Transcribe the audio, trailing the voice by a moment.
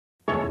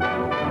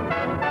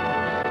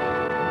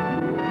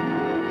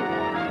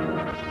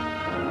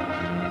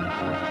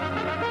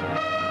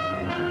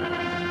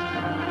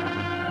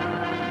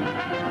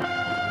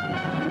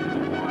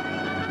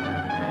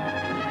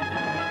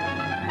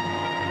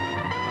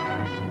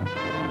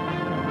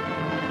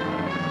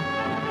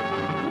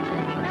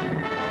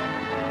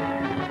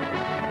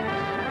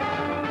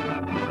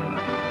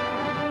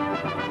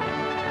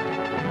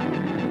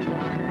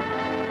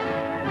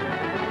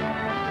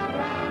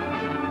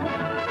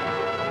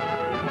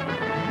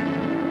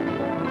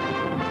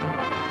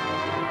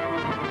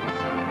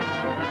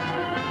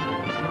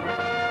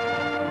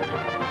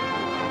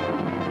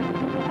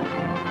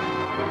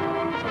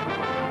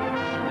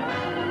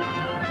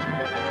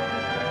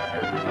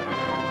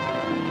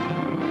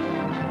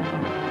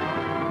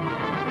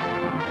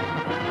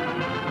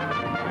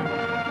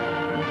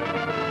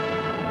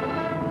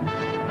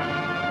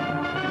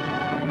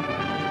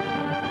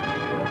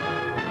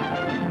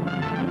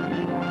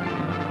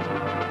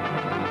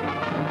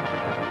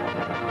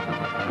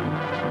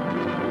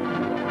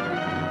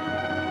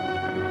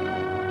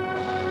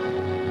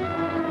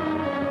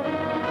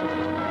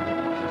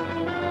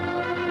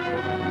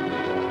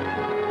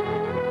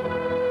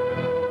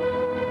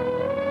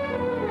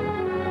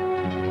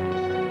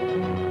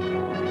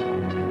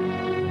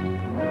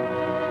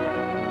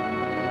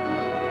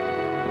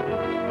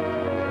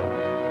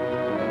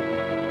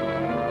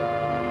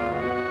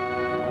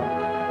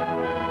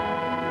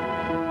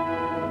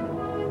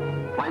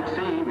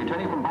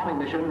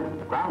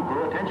mission. Ground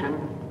crew,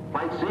 attention.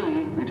 Flight C,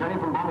 returning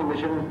from bombing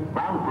mission.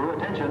 Ground crew,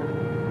 attention.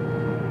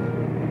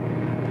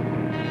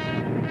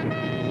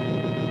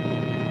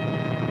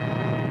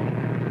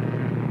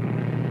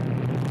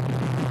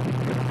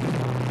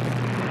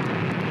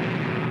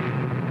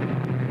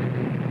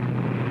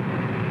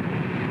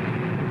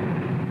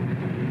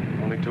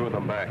 Only 2 of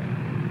them back.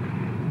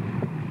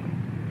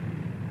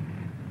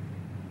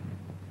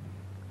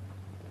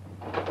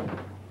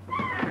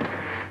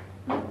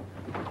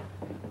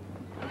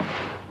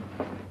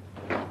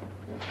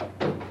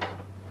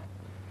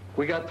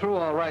 We got through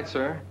all right,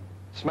 sir.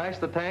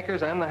 Smashed the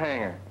tankers and the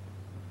hangar.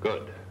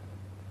 Good.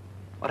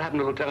 What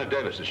happened to Lieutenant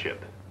Davis's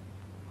ship?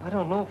 I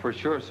don't know for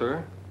sure,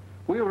 sir.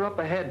 We were up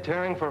ahead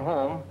tearing for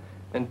home,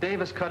 and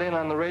Davis cut in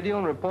on the radio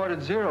and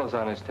reported zeros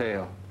on his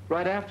tail.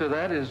 Right after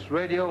that, his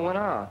radio went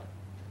out.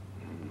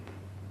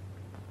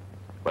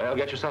 Well,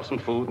 get yourself some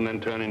food and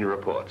then turn in your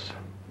reports.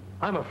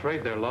 I'm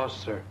afraid they're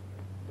lost, sir.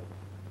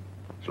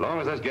 As long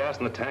as there's gas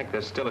in the tank,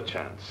 there's still a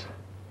chance.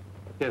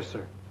 Yes,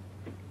 sir.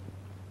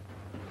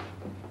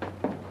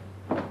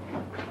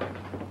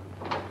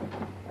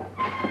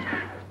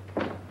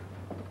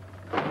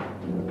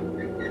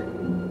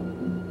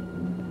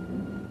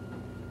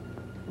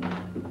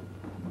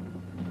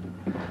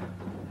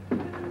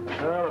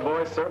 Well, the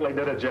boys certainly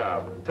did a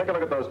job. Take a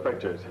look at those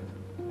pictures.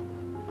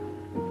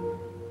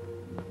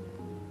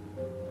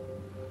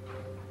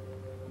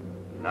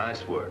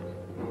 Nice work.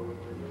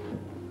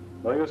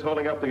 No use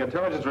holding up the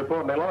intelligence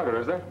report any longer,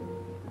 is there?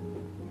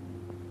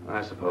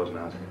 I suppose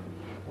not.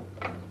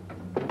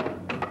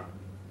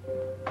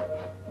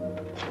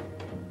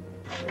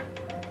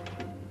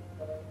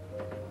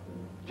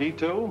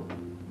 G2,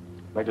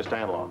 Major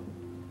Stanlaw.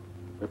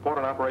 Report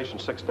on Operation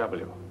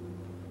 6W.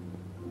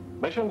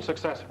 Mission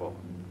successful.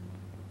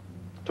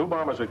 2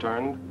 bombers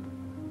returned,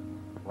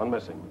 1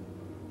 missing.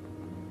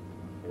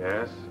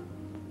 Yes.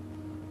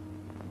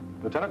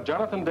 Lieutenant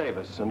Jonathan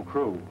Davis and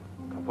crew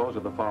composed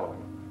of the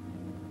following.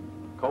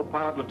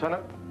 Co-pilot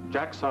Lieutenant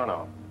Jack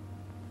Sarnoff.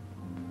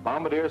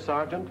 Bombardier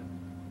Sergeant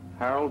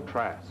Harold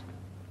Trask.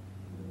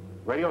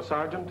 Radio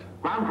Sergeant.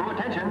 Ground crew,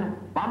 attention.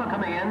 Bomber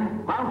coming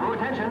in. Ground crew,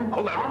 attention.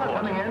 Hold that Bomber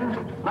report. coming in.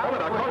 Hold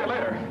it, I'll call you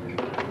later.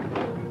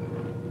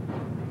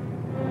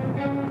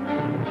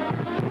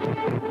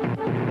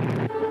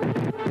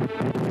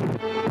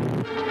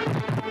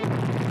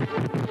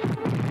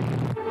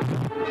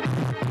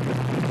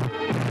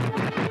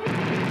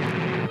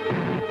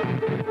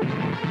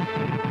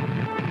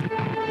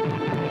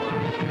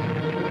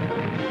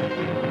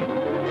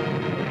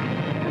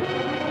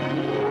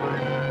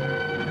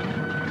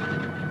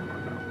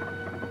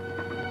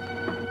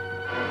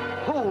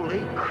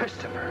 Holy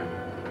Christopher.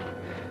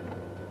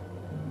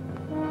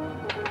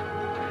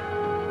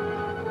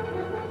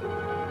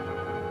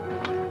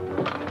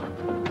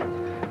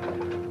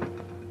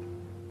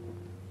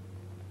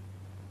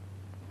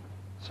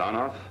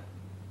 Sarnoff,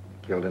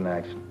 Killed in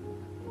action.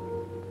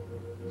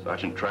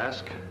 Sergeant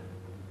Trask,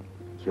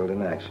 Killed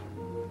in action.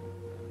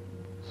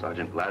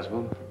 Sergeant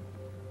Blaswell,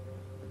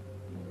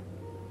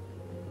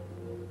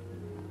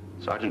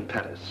 Sergeant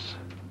Pettis.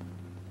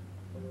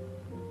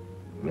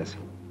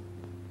 Missing.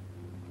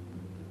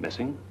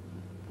 Missing?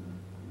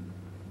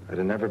 I'd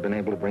have never been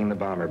able to bring the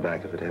bomber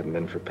back if it hadn't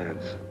been for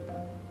Pettis.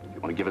 If you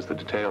want to give us the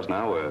details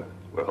now,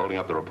 we're holding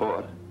up the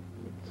report.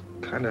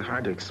 It's kind of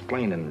hard to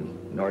explain in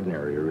an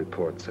ordinary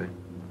report, sir.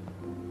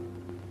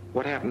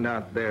 What happened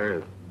out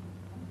there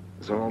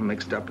is all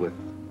mixed up with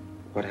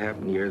what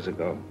happened years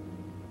ago.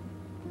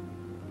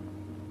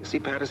 You see,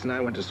 Pettis and I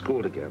went to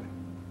school together.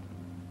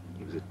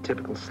 He was a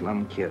typical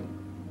slum kid,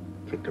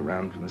 kicked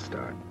around from the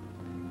start.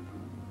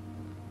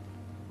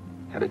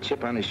 Had a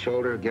chip on his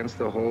shoulder against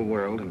the whole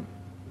world, and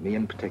me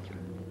in particular.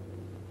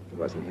 It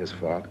wasn't his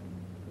fault.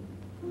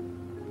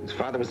 His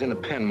father was in the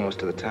pen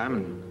most of the time,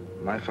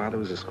 and my father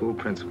was a school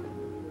principal.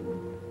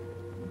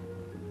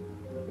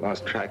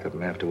 Lost track of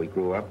him after we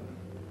grew up,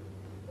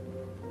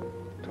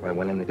 until I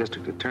went in the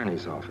district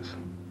attorney's office.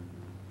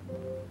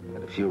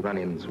 Had a few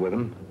run-ins with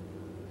him.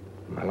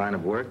 In my line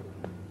of work,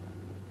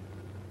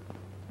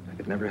 I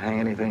could never hang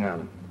anything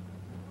on him.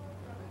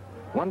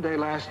 One day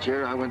last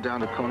year, I went down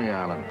to Coney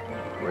Island,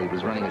 where he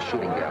was running a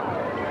shooting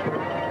gallery.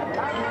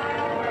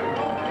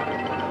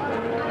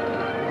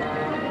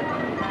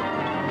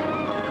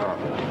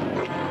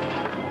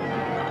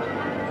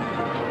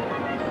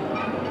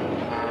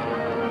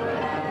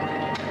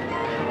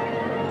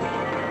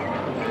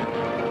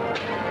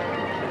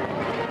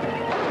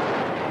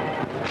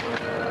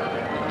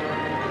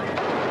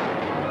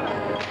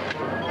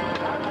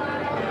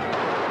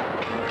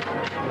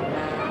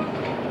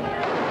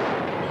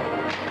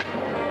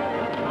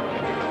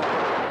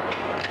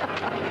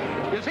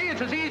 You see,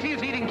 it's as easy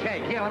as eating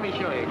cake. Here, let me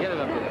show you. Get it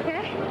up there.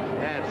 Okay.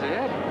 That's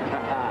it.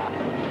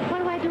 What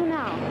do I do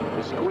now?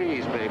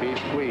 Squeeze, baby,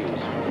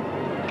 squeeze.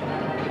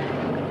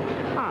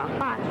 Oh,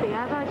 Foxy,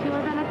 I thought you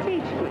were going to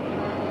teach me.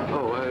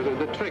 Oh,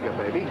 the trigger,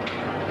 baby.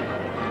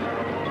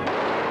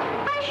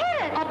 I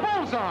hit it! A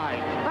bullseye!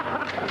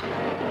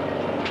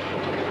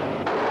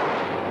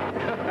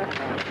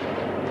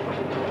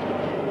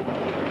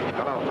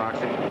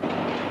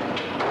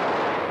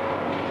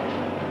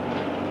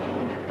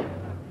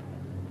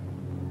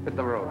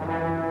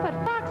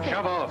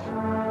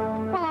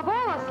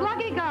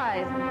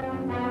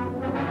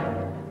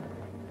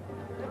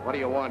 What do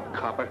you want,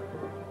 copper?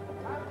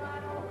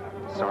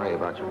 Sorry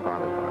about your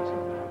father, Foxy.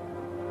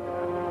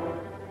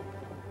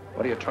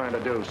 What are you trying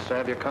to do,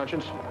 salve your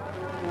conscience?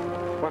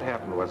 What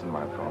happened wasn't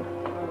my fault.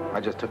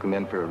 I just took him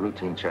in for a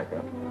routine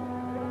checkup.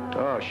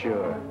 Oh,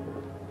 sure.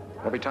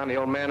 Every time the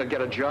old man would get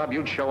a job,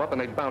 you'd show up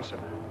and they'd bounce him.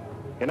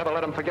 You never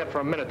let him forget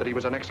for a minute that he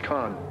was an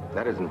ex-con.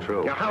 That isn't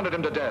true. You hounded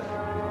him to death.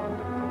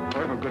 I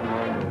have a good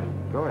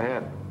mind. Go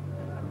ahead.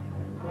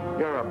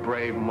 You're a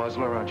brave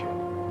muzzler, aren't you?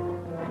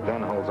 The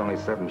gun holds only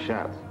 7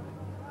 shots.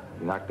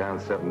 You knocked down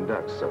 7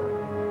 ducks, so...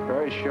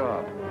 Very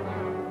sharp.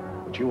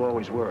 But you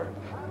always were.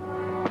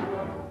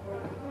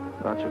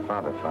 About your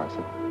father,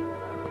 Foxy.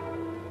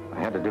 I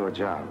had to do a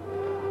job.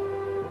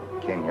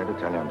 Came here to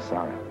tell you I'm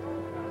sorry.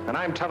 And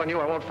I'm telling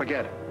you I won't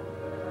forget.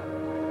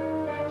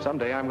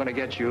 Someday I'm going to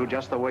get you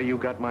just the way you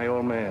got my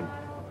old man.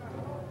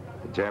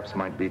 The Japs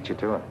might beat you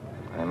to it.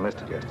 I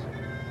enlisted you.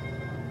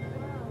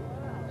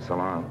 So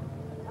long.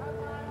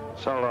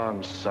 So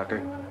long,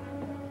 sucker.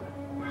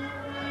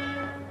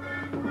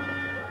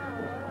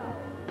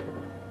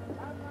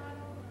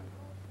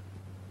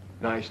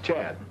 Nice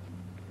chat.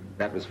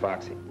 That was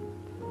Foxy.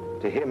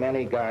 To him,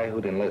 any guy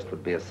who'd enlist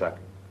would be a sucker.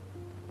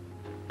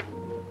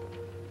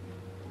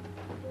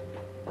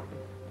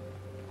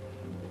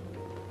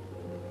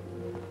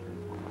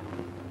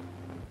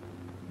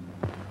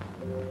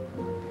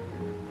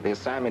 They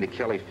assigned me to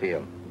Kelly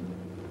Field.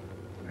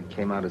 I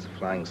came out as a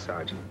flying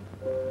sergeant.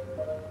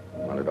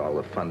 Wanted all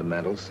the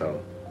fundamentals,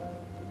 so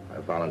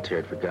I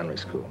volunteered for gunnery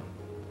school.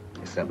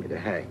 They sent me to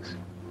Hague's.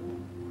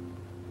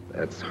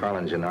 That's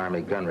Harlingen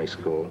Army Gunnery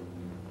School,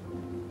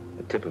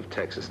 the tip of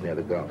Texas near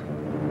the Gulf.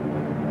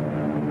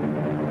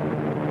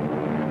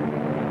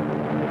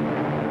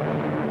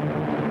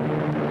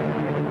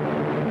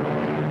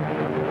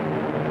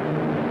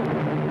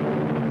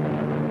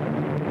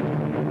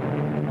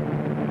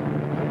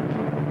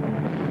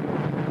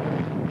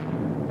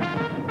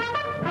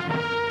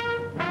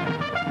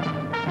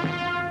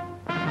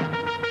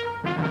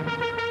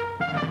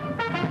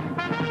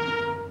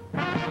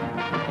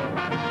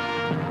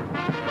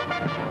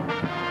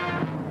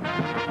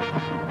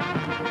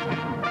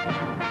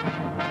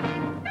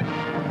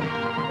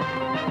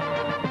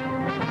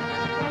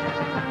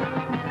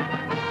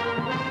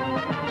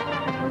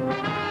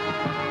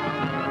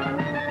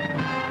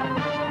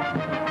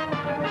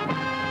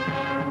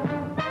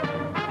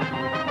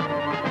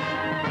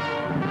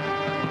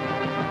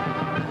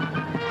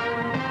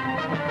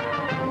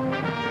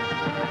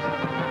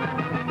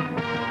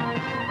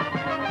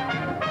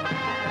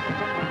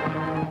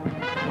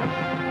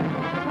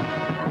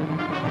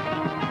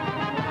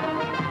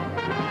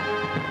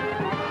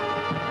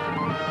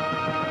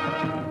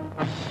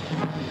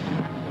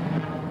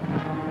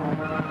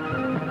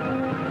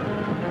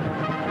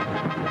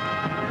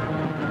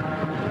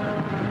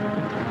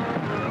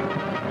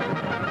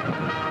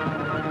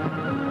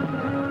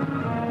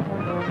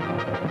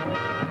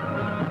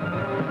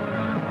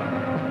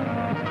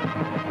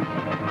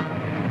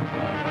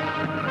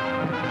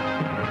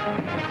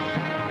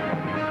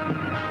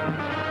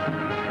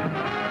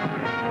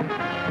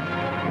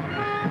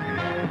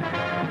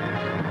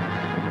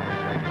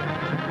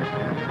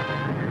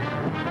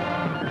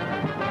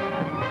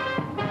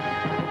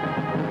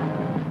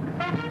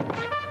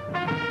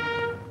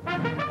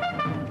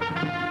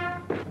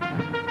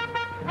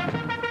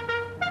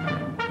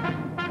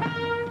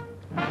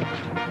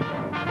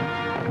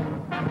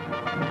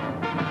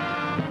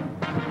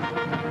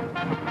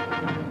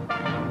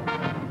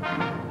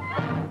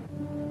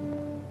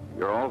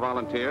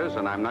 Volunteers,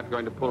 and I'm not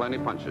going to pull any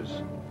punches.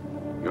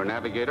 Your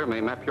navigator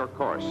may map your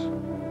course.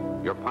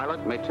 Your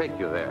pilot may take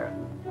you there.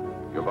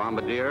 Your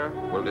bombardier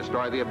will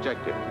destroy the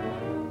objective.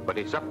 But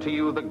it's up to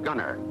you, the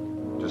gunner,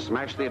 to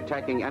smash the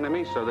attacking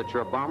enemy so that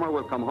your bomber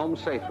will come home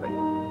safely.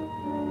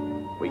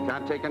 We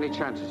can't take any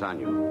chances on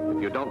you.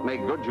 If you don't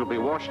make good, you'll be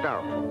washed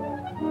out.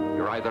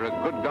 You're either a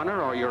good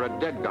gunner or you're a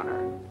dead gunner.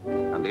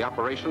 And the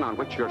operation on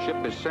which your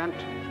ship is sent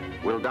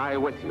will die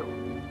with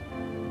you.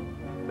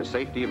 The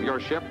safety of your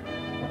ship,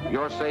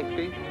 your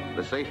safety,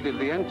 the safety of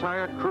the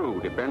entire crew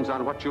depends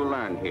on what you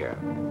learn here.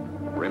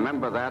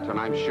 Remember that, and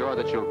I'm sure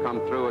that you'll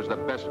come through as the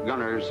best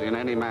gunners in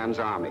any man's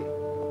army.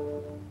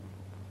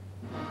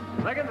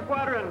 Second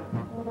squadron,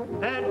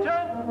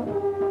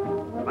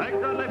 attention!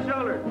 Flanks on left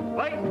shoulder,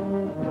 wait!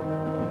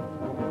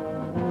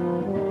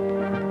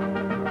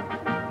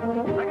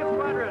 Second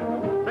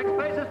squadron, 6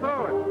 paces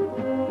forward,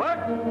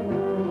 march!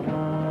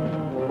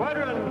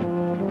 Squadron,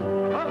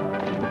 up!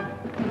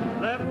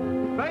 Left,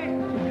 face!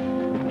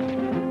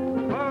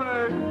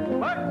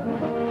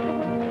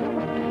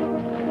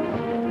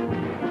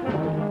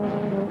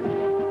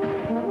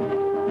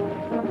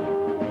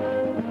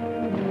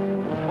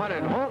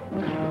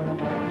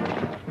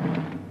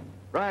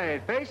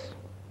 Right, face.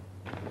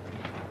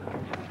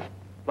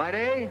 Flight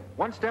A,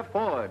 1 step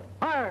forward.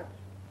 March!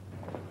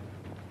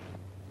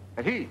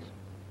 At ease.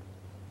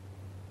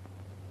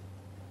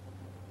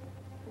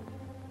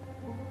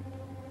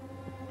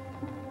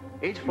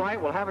 Each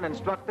flight will have an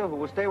instructor who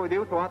will stay with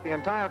you throughout the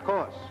entire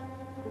course.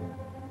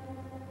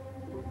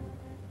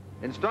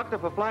 Instructor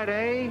for Flight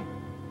A,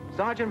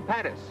 Sergeant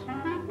Pattis.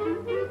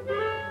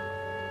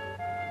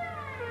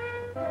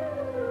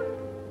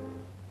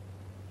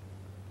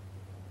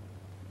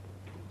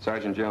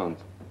 Sergeant Jones.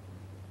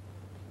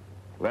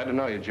 Glad to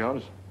know you,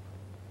 Jones.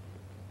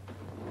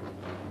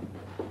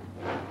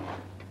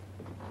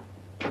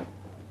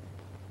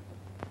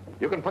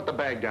 You can put the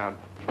bag down.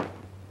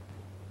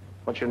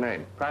 What's your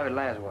name? Private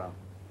Laswell.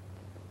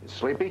 You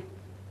sleepy?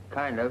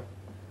 Kind of.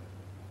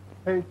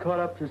 I caught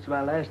up since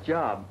my last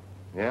job.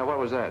 Yeah, what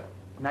was that?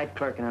 Night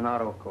clerk in an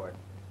auto court.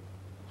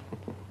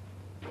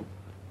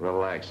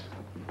 Relax.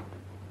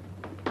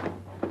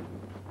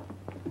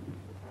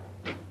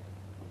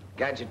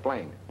 Gadget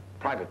plane.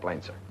 Private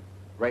plane, sir.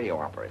 Radio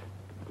operator.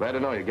 Glad to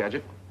know you,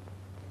 Gadget.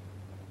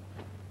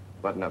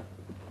 Button up.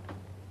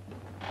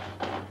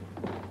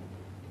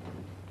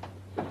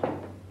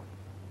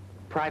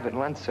 Private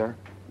lunch, sir.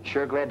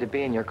 Sure glad to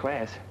be in your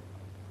class.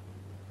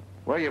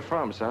 Where you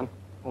from, son?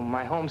 Well,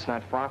 my home's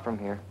not far from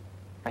here.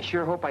 I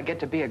sure hope I get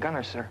to be a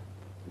gunner, sir.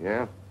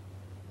 Yeah?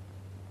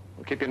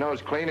 Well, keep your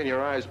nose clean and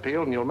your eyes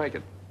peeled and you'll make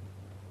it.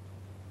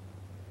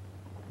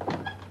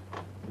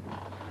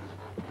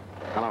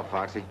 Hello,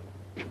 Foxy.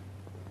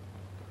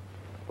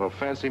 Well,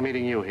 fancy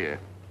meeting you here.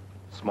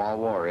 Small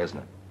war, isn't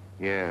it?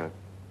 Yeah.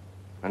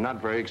 And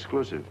not very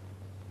exclusive.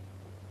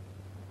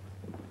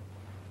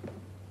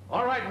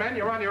 All right, men,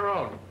 you're on your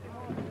own.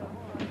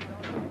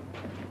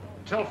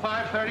 Till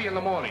 5:30 in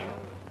the morning.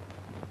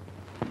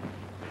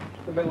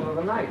 It's the middle of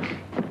the night.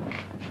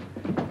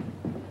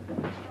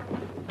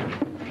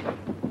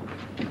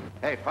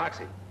 Hey,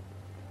 Foxy.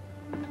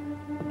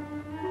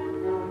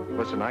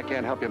 Listen, I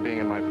can't help you being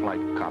in my flight,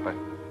 copper.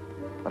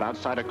 But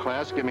outside of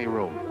class, give me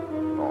room.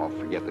 Oh,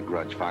 forget the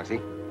grudge, Foxy.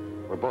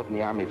 We're both in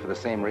the Army for the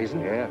same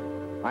reason. Yeah?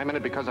 I'm in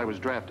it because I was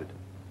drafted.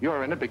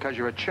 You're in it because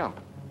you're a chump.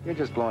 You're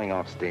just blowing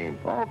off steam.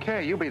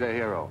 Okay, you be the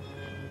hero.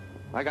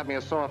 I got me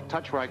a soft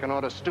touch where I can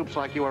order stoops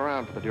like you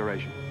around for the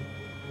duration.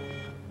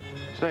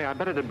 Say, I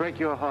bet it'd break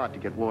your heart to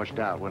get washed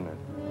out, wouldn't it?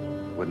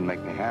 Wouldn't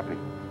make me happy.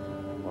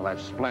 Well,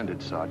 that's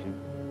splendid, Sergeant.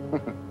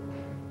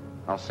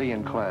 I'll see you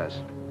in class.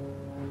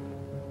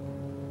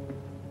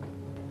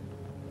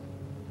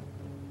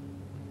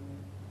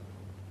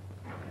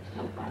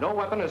 No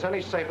weapon is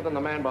any safer than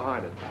the man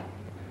behind it.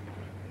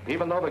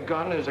 Even though the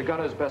gun is a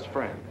gunner's best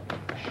friend.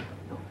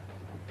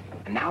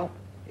 And now,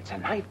 it's a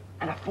knife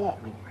and a fork.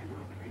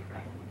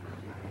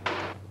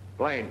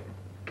 Blaine.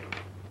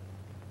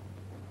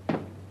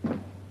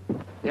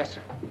 Yes,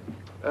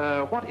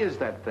 sir. What is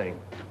that thing?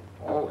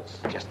 Oh, it's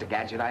just a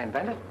gadget I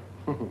invented.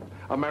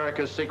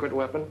 America's secret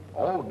weapon?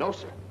 Oh, no,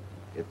 sir.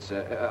 It's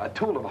a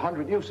tool of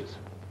 100 uses.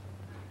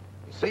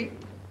 You see?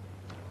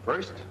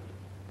 First,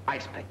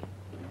 ice pick.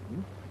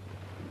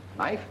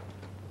 Knife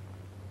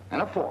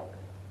and a fork.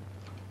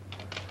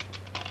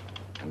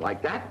 And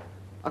like that,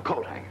 a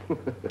coat hanger.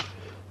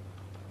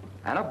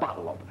 And a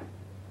bottle opener.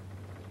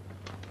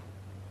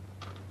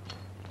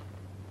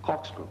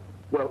 Corkscrew.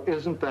 Well,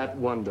 isn't that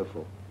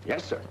wonderful?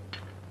 Yes, sir.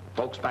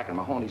 Folks back in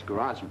Mahoney's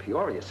garage in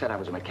Peoria said I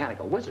was a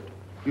mechanical wizard.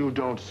 You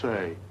don't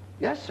say.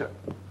 Yes, sir.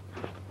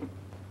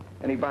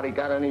 Anybody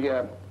got any,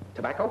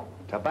 tobacco?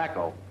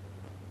 Tobacco?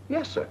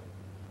 Yes, sir.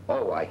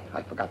 Oh, I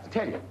forgot to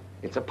tell you.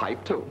 It's a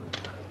pipe, too.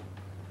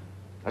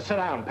 Now sit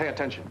down and pay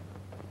attention.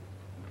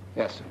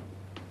 Yes, sir.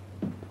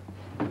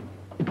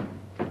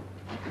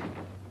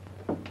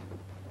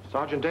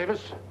 Sergeant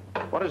Davis,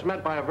 what is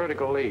meant by a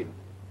vertical lead?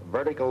 A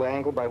vertical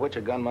angle by which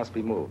a gun must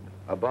be moved,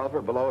 above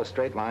or below a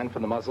straight line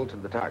from the muzzle to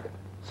the target,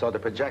 so the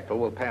projectile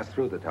will pass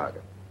through the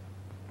target.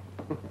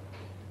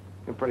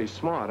 You're pretty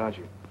smart, aren't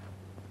you?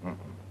 Mm-mm.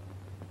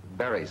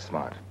 Very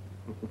smart.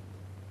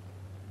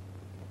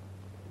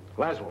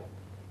 Laswell.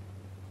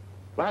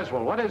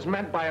 Laswell, what is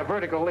meant by a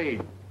vertical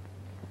lead?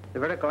 The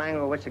vertical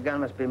angle at which the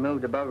gun must be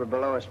moved above or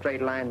below a straight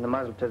line from the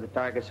muzzle to the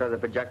target so the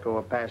projectile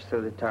will pass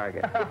through the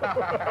target.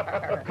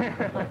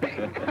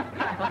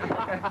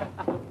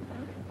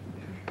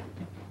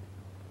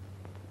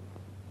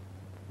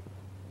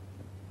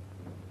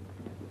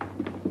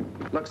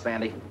 Look,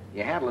 Sandy,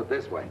 you handle it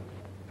this way.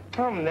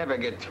 I'll never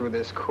get through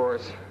this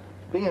course.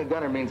 Being a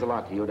gunner means a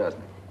lot to you,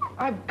 doesn't it?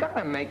 I've got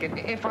to make it.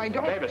 If I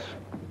don't... Davis,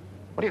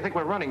 what do you think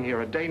we're running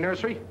here, a day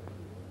nursery?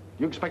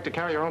 You expect to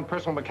carry your own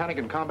personal mechanic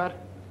in combat?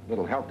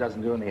 Little help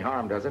doesn't do any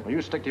harm, does it? Well,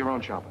 you stick to your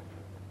own chopper.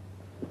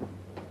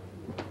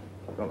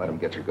 Don't let him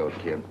get your goat,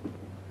 kid.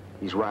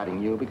 He's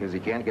riding you because he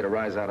can't get a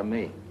rise out of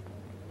me.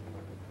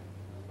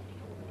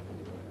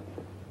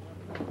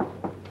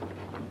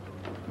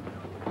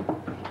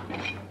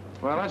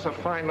 Well, that's a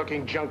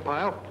fine-looking junk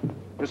pile.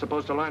 You're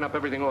supposed to line up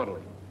everything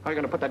orderly. How are you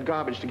going to put that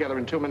garbage together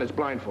in 2 minutes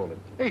blindfolded?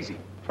 Easy.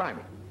 Try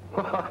me.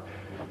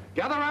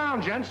 Gather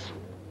around, gents.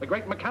 The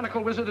great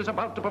mechanical wizard is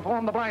about to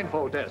perform the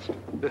blindfold test.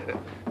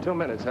 2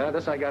 minutes, huh?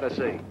 This I gotta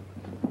see.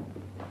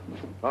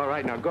 All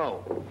right, now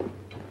go.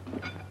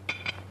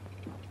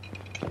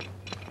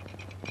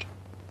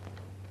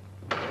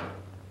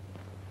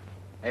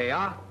 There you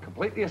are,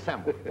 completely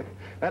assembled.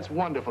 That's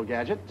wonderful,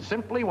 Gadget.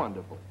 Simply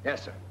wonderful.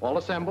 Yes, sir. All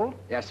assembled?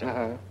 Yes,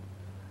 sir.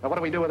 Now, what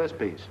do we do with this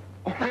piece?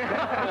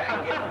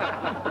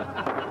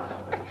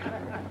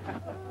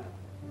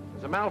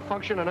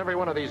 malfunction in every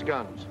one of these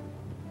guns.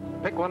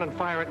 Pick one and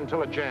fire it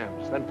until it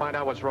jams, then find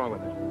out what's wrong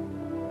with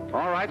it.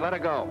 All right, let her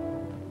go.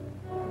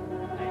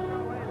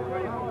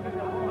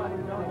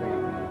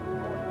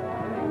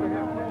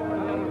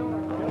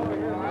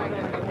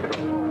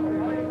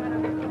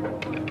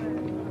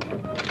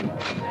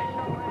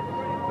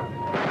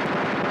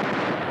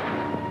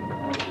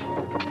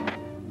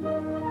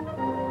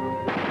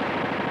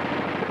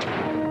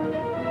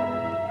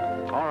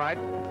 All right.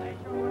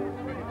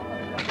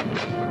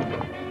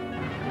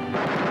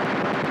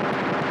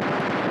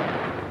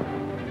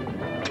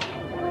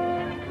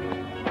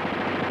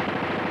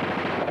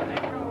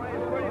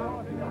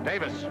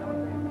 Davis,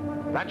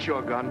 that's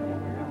your gun.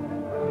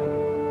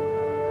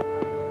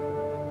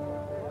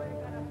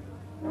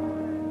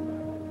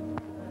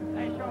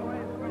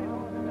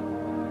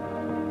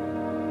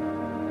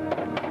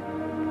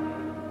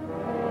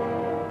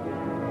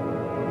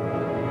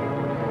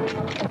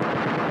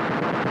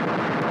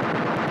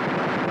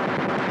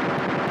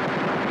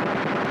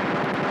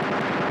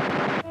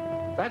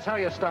 That's how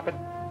you stop it.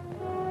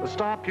 The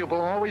star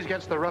pupil always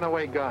gets the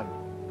runaway gun.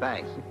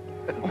 Thanks.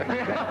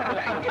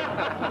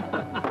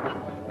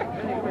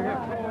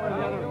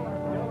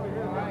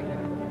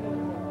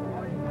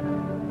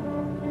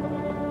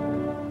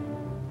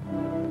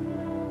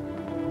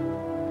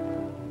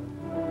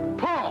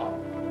 Paul!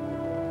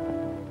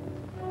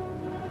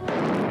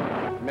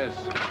 Miss.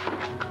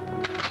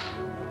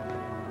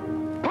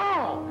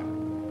 Paul!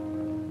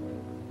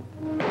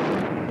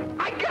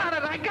 I got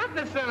it! I got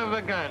the son of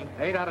a gun!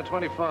 8 out of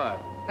 25.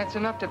 That's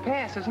enough to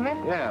pass, isn't it?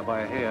 Yeah,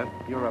 by a hair.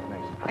 You're up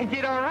next. I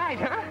did all right,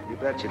 huh? You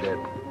bet you did.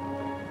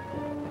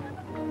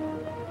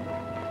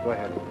 Go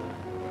ahead.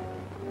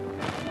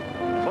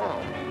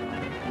 Paul.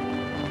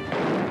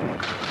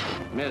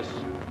 Miss.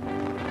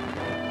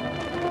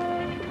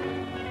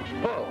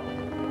 Paul.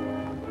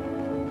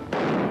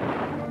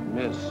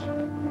 Miss.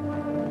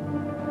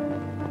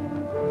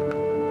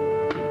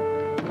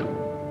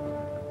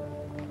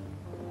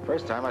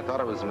 First time I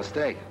thought it was a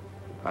mistake.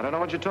 I don't know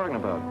what you're talking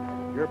about.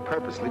 You're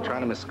purposely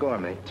trying to misscore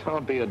me.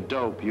 Don't be a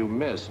dope. You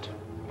missed.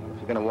 If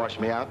you're gonna wash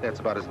me out, that's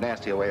about as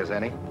nasty a way as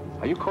any.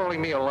 Are you calling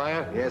me a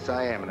liar? Yes,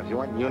 I am. And if you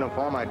weren't in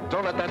uniform, I'd...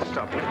 Don't let that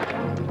stop you.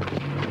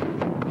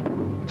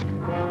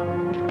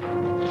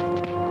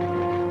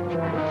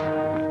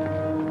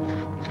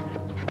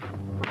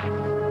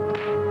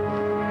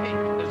 Hey,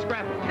 the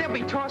scrap, they'll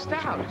be tossed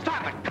out.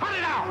 Stop it! Cut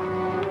it out!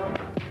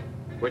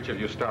 Which of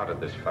you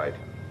started this fight?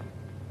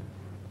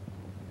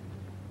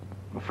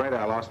 I'm afraid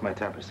I lost my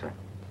temper, sir.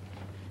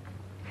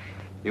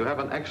 You have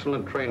an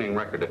excellent training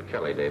record at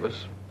Kelly,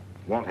 Davis.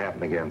 Won't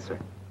happen again, sir.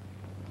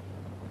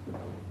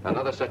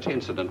 Another such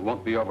incident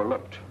won't be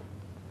overlooked.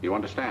 You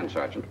understand,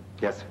 Sergeant?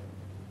 Yes, sir.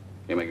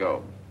 Here we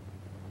go.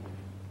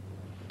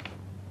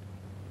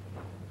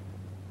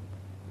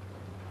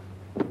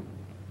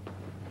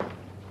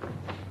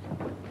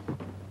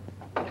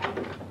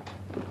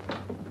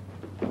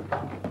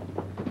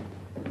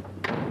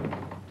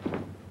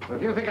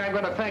 If you think I'm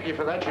going to thank you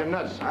for that, you're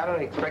nuts. I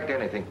don't expect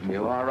anything from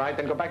you. All right,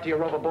 then go back to your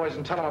Rover boys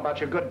and tell them about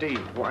your good deed.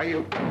 Why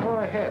you... Go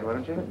ahead. Why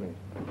don't you hit me?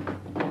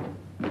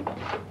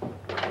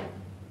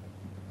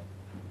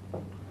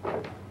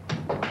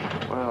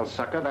 Well,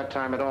 sucker, that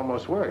time it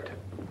almost worked.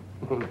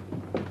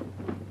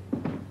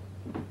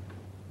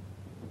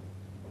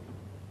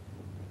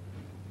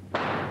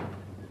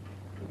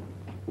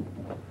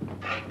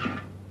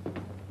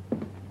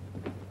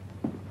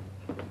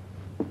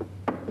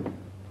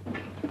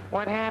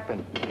 What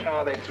happened?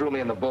 Oh, they threw me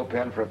in the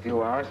bullpen for a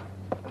few hours.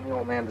 And the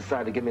old man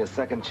decided to give me a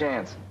second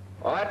chance.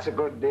 Well, that's a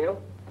good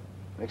deal.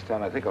 Next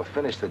time, I think I'll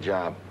finish the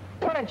job.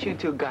 Why don't you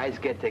two guys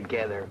get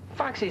together?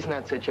 Foxy's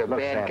not such a Look,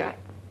 bad Sandy, guy.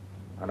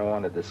 I don't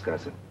want to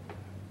discuss it.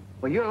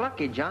 Well, you're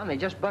lucky, John. They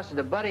just busted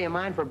a buddy of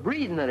mine for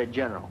breathing at a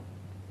general.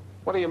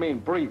 What do you mean,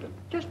 breathing?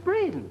 Just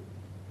breathing.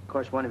 Of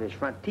course, one of his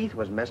front teeth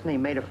was missing. He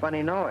made a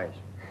funny noise.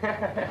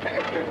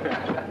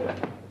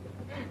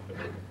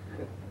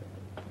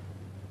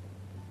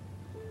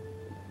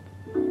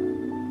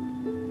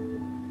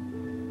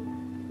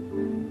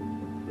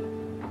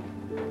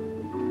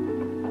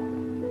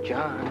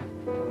 John.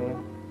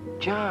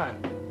 John.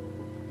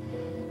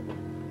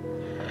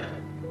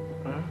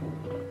 Huh?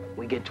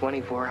 We get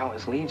 24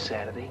 hours leave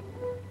Saturday.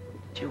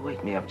 Did you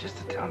wake me up just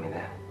to tell me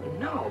that?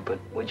 No, but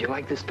would you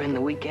like to spend the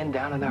weekend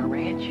down at our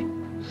ranch?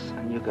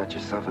 Son, you got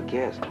yourself a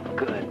guest.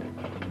 Good.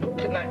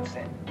 Good night,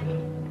 Sam.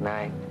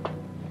 Night.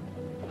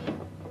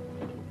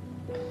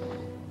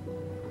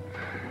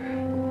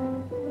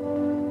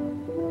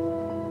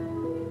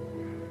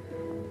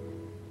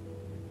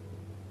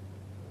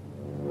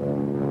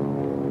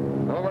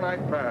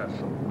 Overnight pass.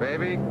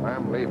 Baby,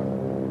 I'm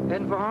leaving.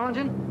 Heading for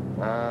Harlingen?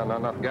 Not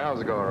enough gals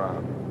to go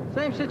around.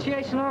 Same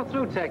situation all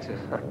through Texas.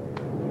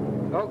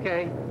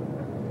 Okay.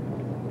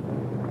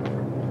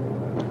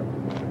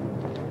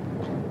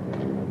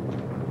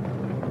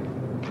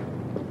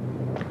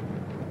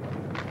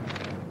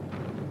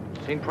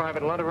 Seen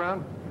Private Lunt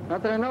around?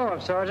 Not that I know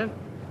of, Sergeant.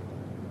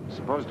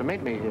 Supposed to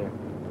meet me here.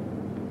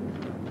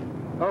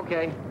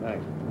 Okay.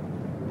 Thanks.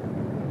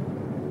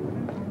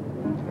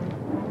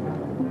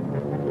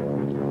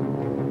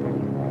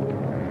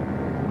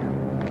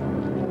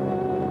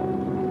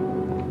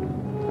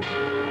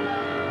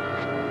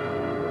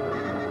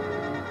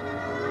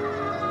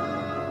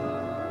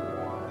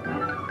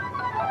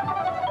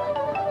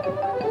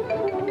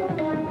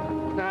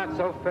 Not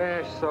so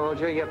fast,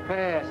 soldier. You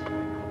passed.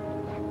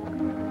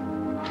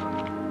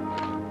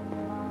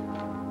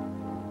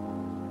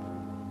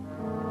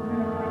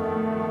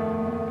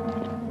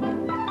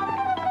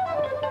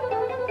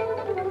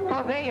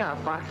 Oh, there you are,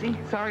 Foxy.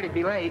 Sorry to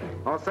be late.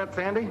 All set,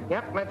 Sandy?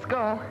 Yep, let's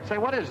go. Say,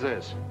 what is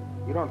this?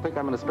 You don't think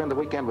I'm going to spend the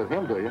weekend with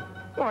him, do you?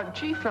 Well,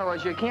 gee,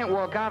 fellas, you can't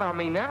walk out on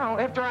me now.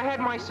 After I had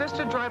my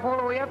sister drive all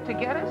the way up to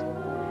get us.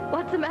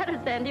 What's the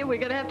matter, Sandy? We're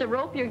gonna have to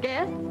rope your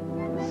guests?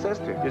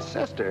 Sister? Your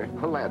sister?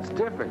 Well, that's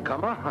different.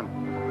 Come on.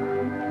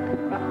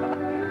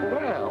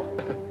 Well,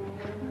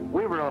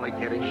 we were only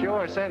kidding.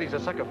 Sure, Sandy's a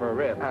sucker for a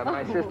rib.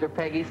 My sister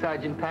Peggy,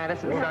 Sergeant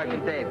Pattis, and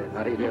Sergeant Davis.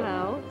 How do you do?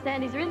 No,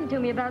 Sandy's written to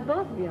me about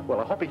both of you. Well,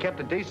 I hope he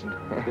kept it decent.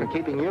 Been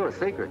keeping you a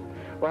secret.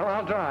 Well,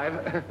 I'll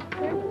drive.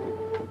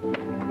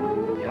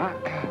 Yeah.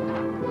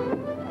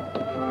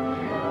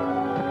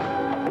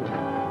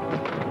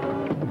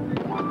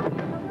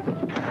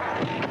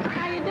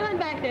 How you doing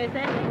back there,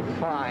 Sandy?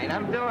 Fine,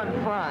 I'm doing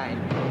fine.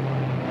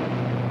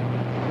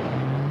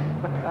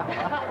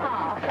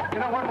 You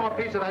know, one more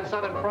piece of that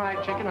southern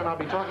fried chicken, and I'll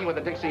be talking with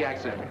a Dixie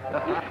accent.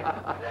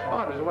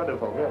 Oh, it was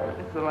wonderful, really.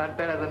 It's a lot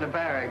better than the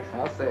barracks.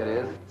 I'll say it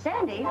is.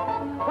 Sandy,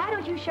 why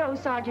don't you show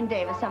Sergeant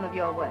Davis some of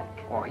your work?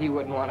 Oh, he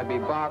wouldn't want to be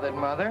bothered,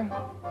 Mother.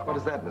 What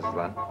is that, Mrs.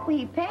 Lund? Well,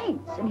 he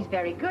paints, and he's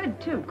very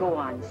good, too. Go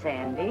on,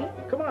 Sandy.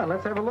 Come on,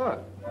 let's have a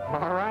look.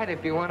 All right,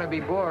 if you want to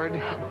be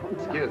bored.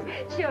 Excuse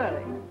me.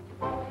 Surely.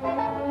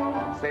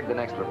 Save the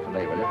next one for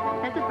me, will you?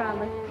 That's a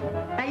promise.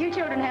 Now, you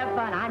children have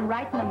fun. I'm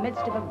right in the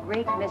midst of a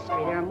great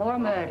mystery. There are more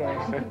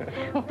murders.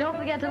 Don't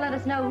forget to let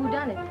us know who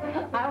done it.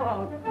 I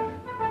won't.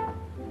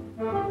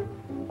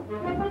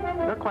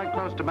 You're quite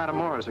close to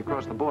Matamoros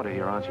across the border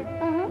here, aren't you?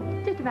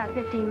 Mm-hmm. Just about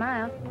 15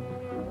 miles.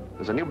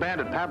 There's a new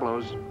band at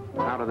Pablo's,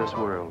 out of this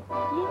world.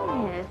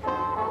 Yes.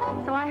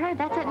 So I heard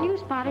that's that new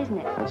spot, isn't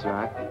it? That's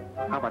right.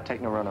 How about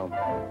taking a run home?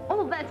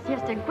 Oh, that's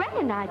just a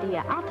grand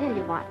idea. I'll tell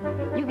you what.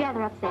 You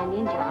gather up Sandy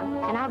and John,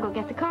 and I'll go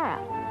get the car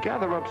out.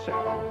 Gather up,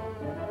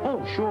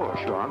 Oh, sure.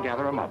 I'll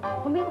gather them up.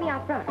 Well, meet me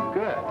out front.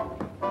 Good.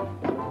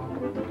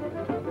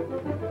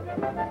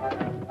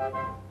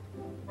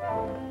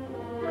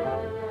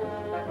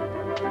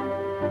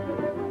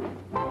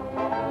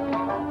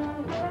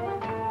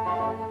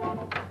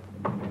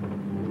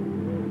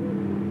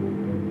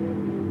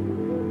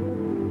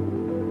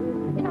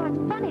 You know,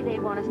 it's funny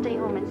they'd want to stay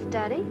home and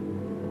study.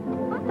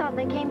 I thought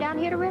they came down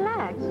here to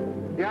relax.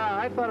 Yeah,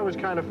 I thought it was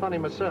kind of funny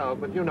myself,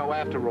 but you know,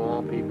 after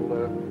all, people,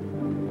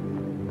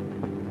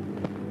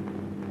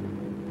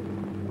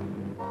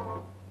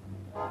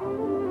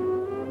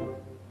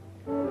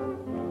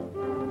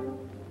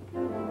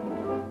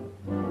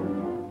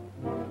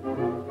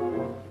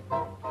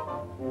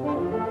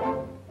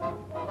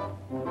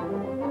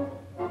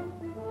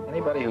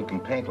 Anybody who can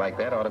paint like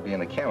that ought to be in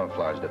the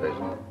camouflage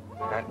division.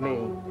 Not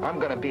me. I'm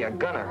going to be a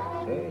gunner.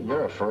 Hey,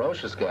 you're a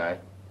ferocious guy.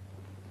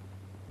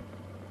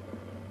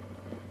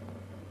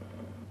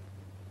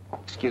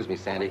 Excuse me,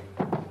 Sandy.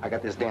 I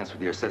got this dance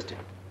with your sister.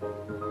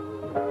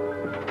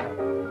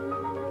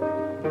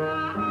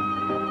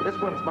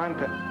 This one's mine.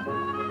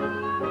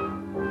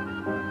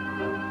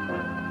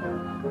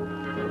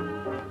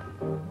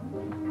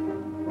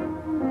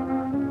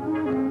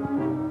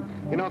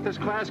 you know, if this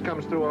class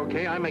comes through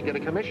okay, I may get a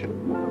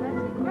commission. Well,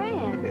 that's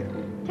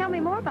grand. Tell me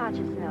more about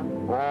yourself.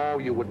 Oh,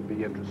 you wouldn't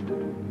be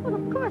interested. Well,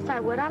 of course I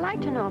would. I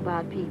like to know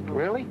about people.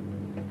 Really?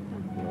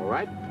 All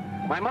right.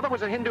 My mother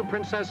was a Hindu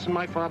princess, and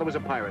my father was a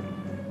pirate.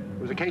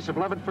 It was a case of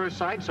love at first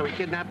sight, so he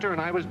kidnapped her,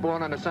 and I was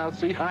born on a South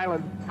Sea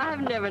island.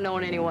 I've never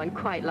known anyone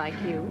quite like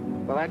you.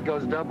 Well, that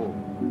goes double.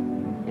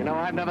 You know,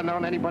 I've never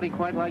known anybody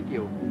quite like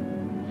you.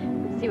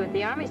 See what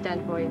the Army's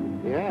done for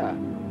you. Yeah.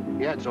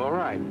 Yeah, it's all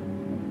right.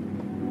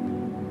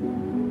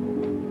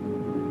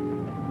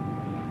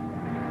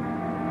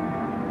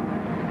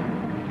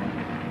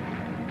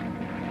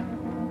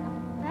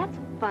 That's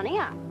funny.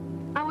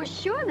 I was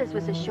sure this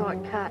was a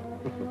shortcut.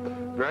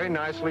 Very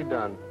nicely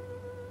done.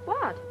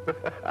 What?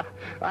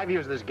 I've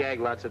used this gag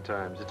lots of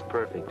times. It's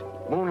perfect.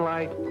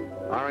 Moonlight,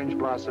 orange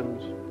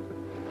blossoms.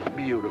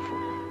 Beautiful.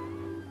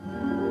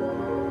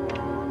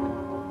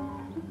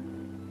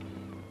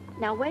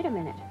 Now, wait a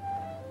minute.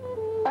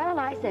 All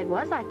I said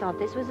was I thought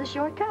this was a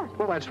shortcut.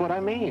 Well, that's what I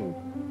mean.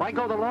 Why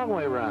go the long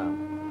way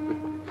around?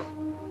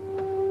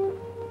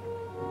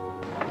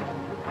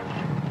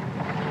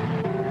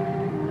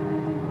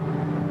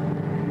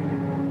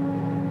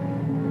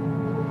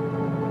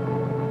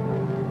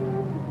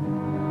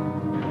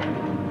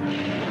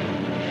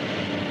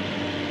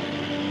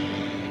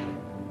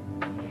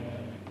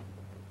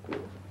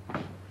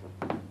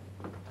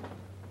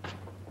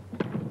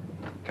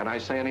 Can I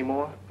say any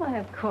more? Why,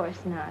 of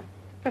course not.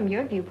 From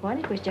your viewpoint,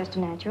 it was just a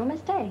natural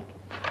mistake.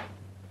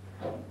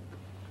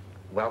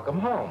 Welcome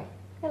home.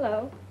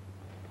 Hello.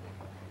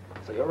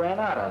 So you ran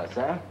out on us,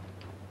 huh?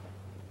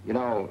 You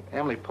know,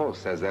 Emily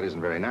Post says that isn't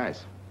very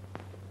nice.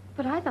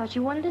 But I thought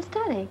you wanted to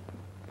study.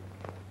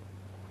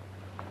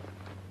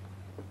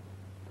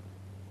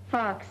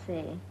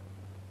 Foxy.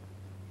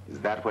 Is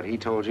that what he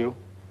told you?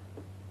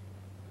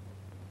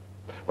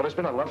 Well, it's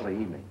been a lovely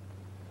evening.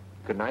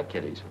 Good night,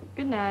 kiddies.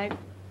 Good night.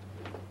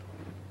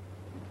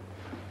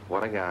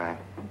 What a guy.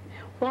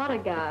 What a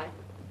guy.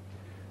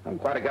 I'm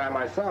quite a guy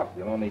myself.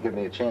 You'll only give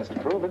me a chance to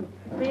prove it.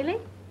 Really?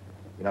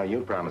 You know,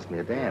 you promised me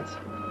a dance.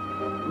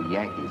 We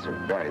Yankees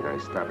are very, very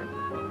stubborn.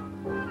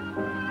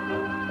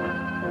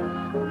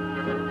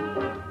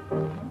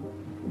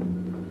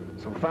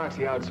 So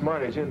Foxy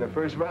outsmarted you in the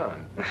first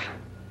round.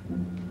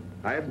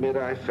 I admit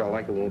I felt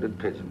like a wounded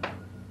pigeon,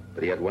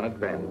 but he had one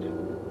advantage.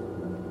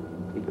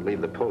 He could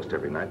leave the post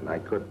every night, and I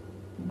couldn't.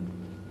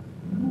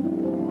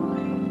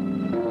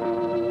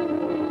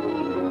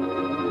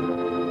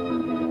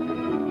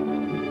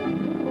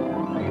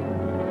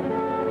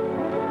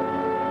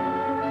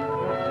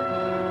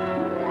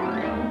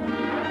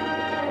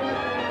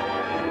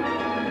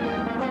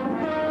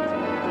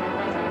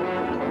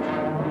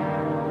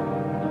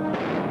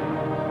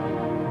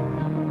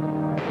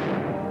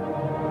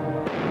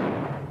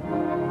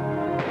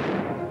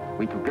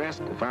 We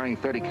progressed to firing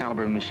 30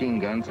 caliber machine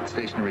guns at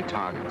stationary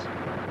targets.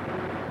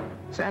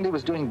 Sandy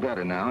was doing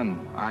better now,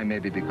 and I,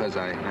 maybe because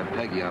I had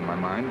Peggy on my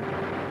mind,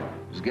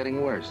 was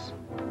getting worse.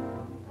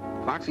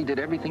 Foxy did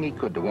everything he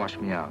could to wash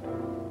me out.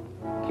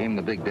 Came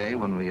the big day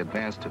when we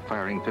advanced to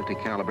firing 50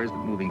 calibers at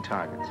moving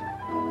targets.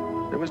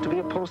 There was to be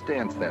a post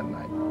dance that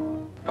night.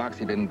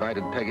 Foxy had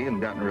invited Peggy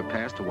and gotten her a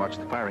pass to watch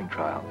the firing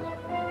trials.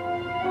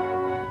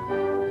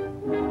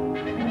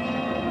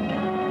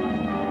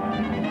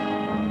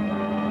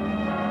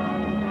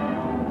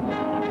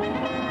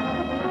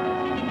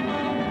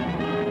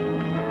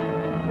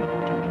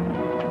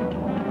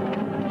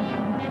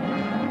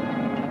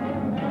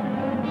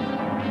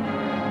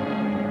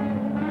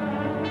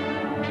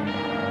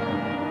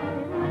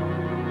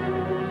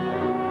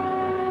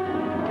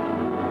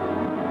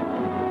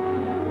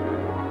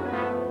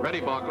 Ready,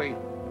 Barkley.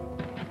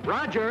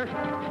 Roger.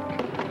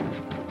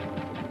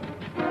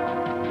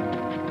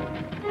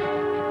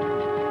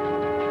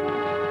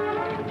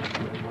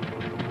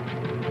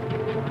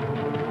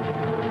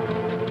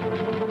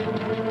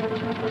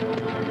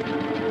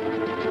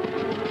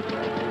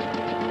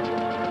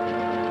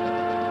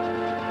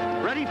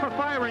 Ready for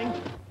firing.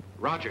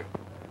 Roger.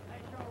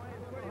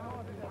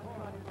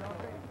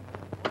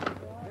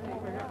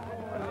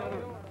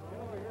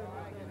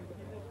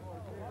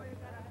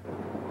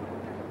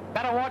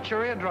 Better watch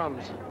your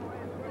eardrums.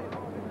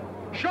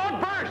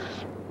 Short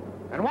bursts!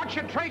 And watch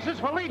your traces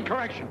for lead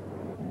correction.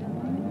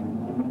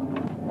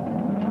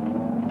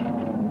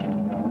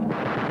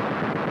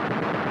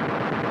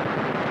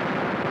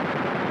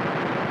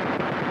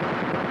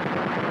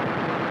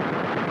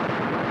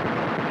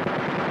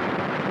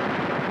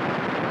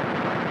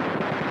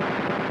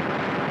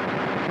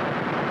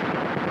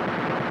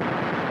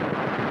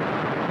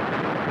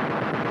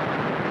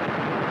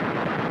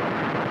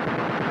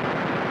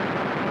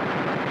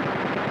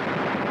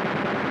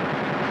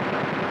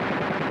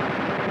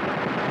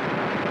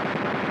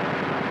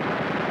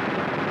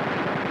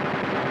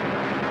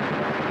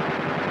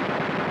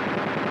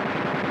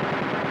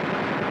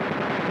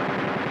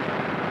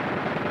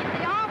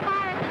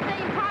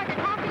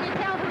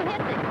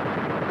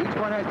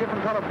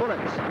 Different color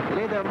bullets. They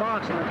leave their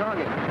marks on the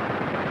target.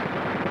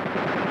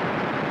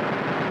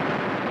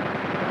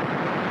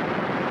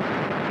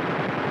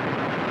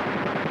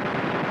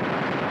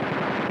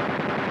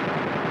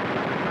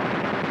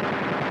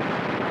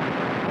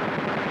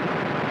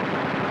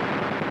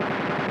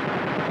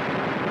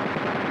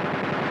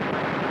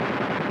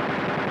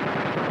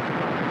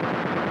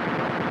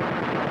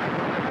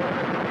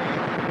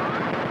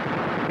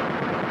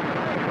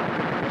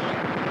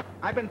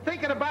 I've been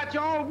thinking about you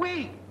all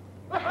week.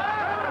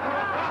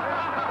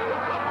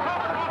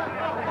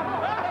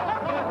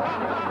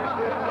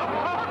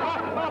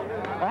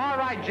 All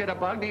right,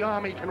 Jitterbug, the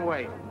Army can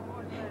wait.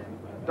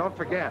 Don't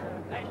forget.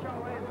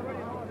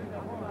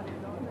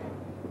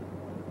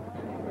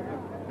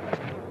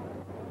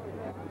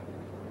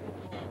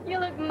 You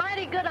look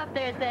mighty good up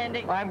there,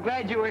 Sandy. Well, I'm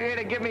glad you were here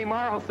to give me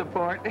moral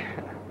support.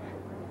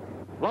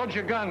 Load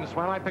your guns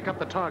while I pick up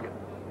the target.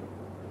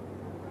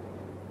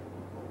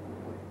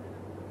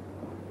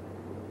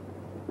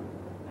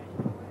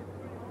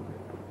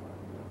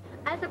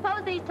 I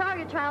suppose these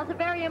target trials are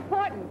very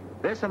important.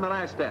 This and the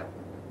last step.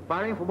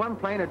 Firing from one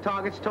plane at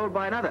targets towed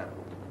by another.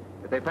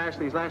 If they pass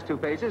these last two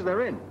phases,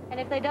 they're in. And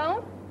if they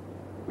don't?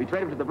 We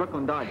trade them to the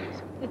Brooklyn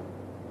Dodgers.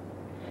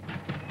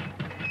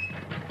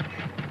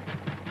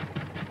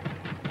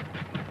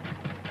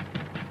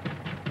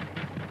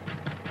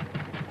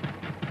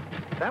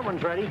 That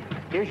one's ready.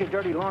 Here's your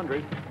dirty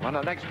laundry. On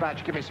the next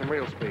batch, give me some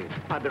real speed.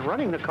 I've been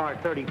running the car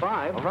at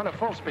 35. I'll run at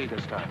full speed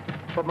this time.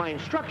 But my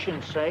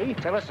instructions say...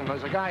 Say, listen,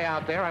 there's a guy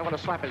out there. I want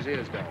to slap his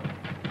ears down.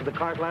 The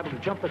car's liable to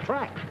jump the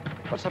track.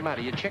 What's the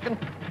matter, you chicken?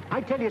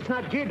 I tell you, it's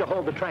not geared to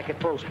hold the track at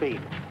full speed.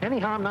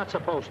 Anyhow, I'm not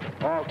supposed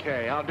to.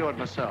 Okay, I'll do it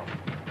myself.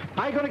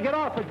 I ain't gonna get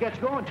off if it gets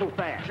going too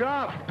fast.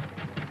 Jump!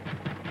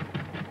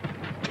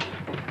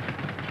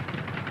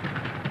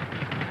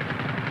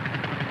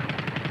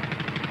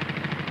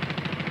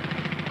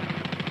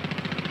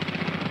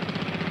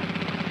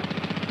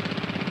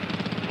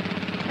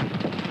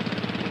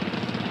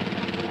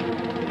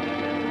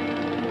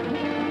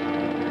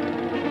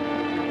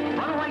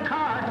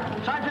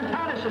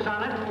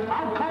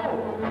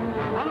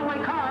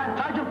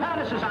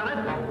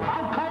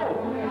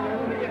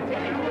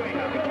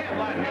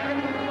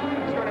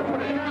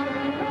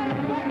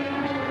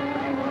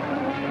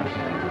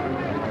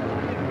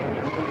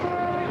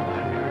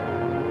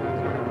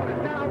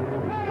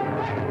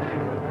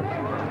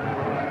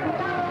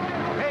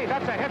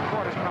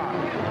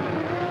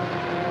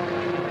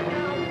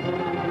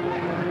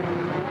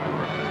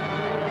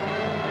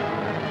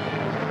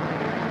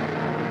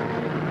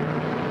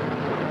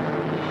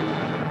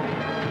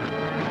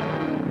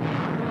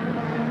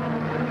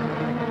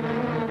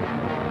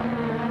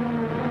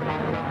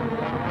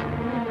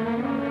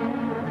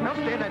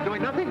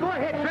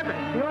 ahead, trip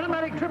it. The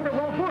automatic tripper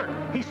won't work.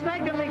 He's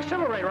snagged in the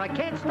accelerator. I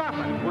can't stop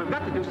it. We've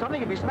got to do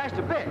something if he smashed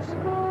to bits.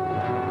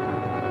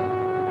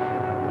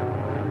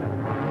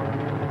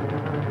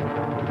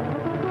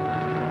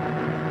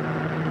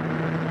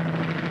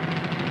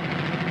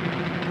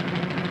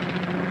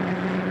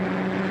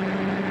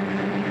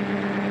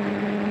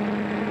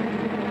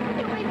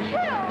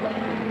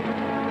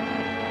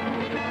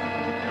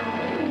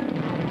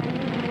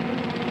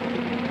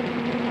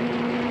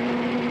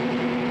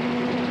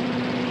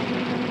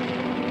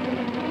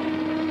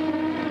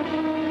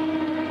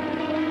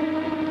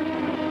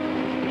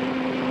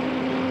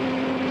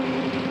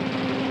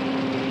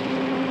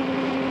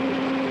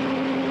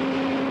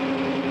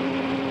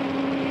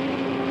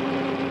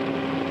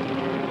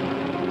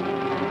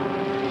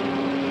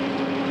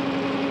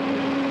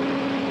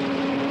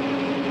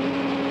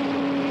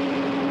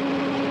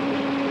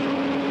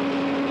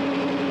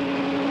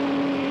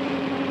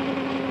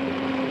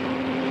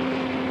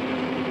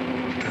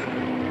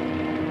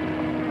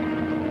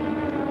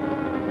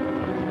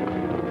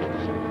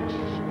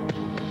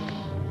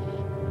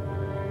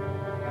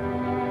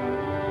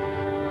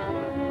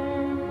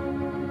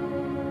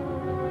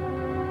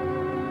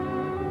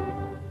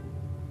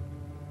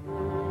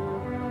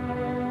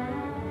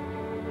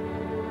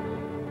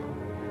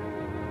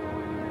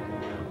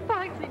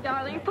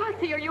 Darling,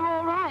 Foxy, are you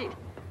all right?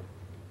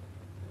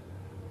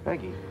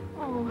 Peggy,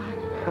 Oh,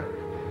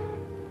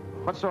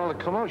 what's all the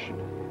commotion?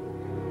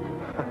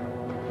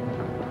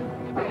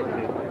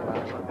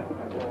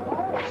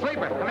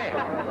 Sleeper, come here.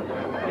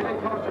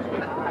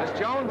 Miss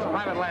Jones,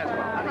 Private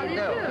Laswell. How do you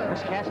do?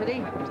 Miss Cassidy,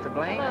 Mr.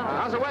 Blaine.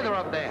 How's the weather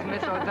up there?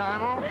 Miss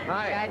O'Donnell.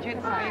 Hi.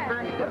 Gadget,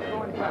 Sleeper.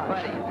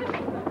 Buddy.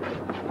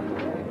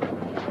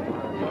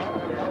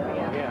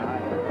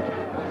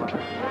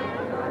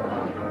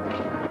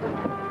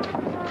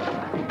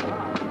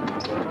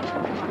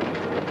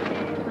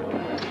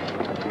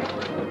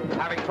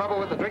 Having trouble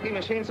with the drinking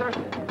machine, sir?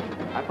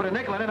 I put a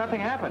nickel in it, nothing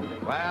happened.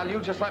 Well, you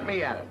just let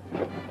me at it.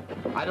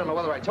 I don't know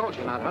whether I told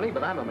you or not, honey,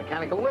 but I'm a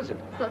mechanical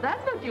wizard. so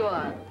that's what you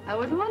are. I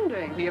was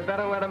wondering. You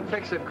better let him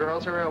fix it,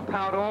 girls, or he'll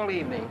pout all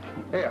evening.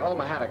 Here, hold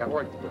my hat. I got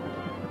work to do.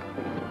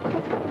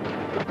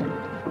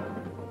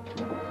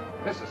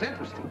 This is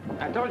interesting.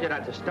 I told you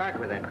not to start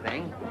with that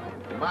thing.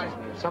 Reminds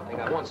me of something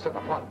I once took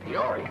upon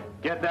Peoria.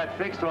 Get that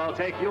fixed or I'll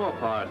take you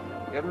apart.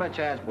 Give him a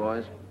chance,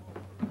 boys.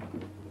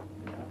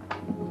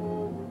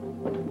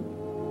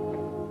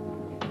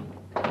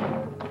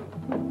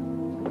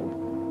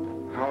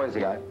 How is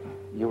he?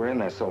 You were in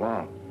there so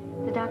long.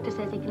 The doctor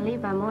says he can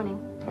leave by morning.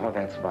 Oh,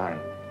 that's fine.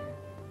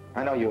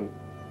 I know you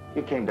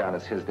came down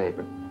as his day,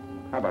 but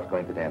how about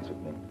going to dance with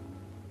me?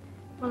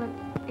 Well,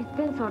 it's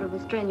been sort of a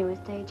strenuous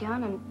day,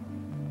 John, and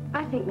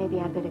I think maybe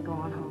I'd better go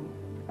on home.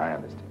 I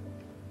understand.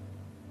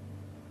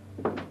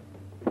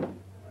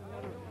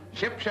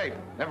 Ship shape.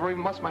 Never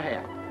even mussed my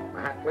hair.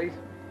 My hat, please.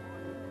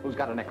 Who's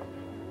got a nickel?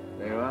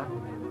 There you are.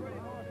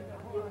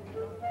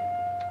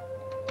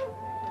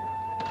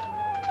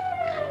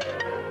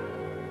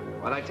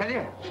 What'd I tell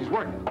you? She's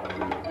working.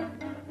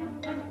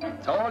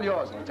 It's all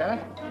yours,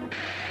 Lieutenant.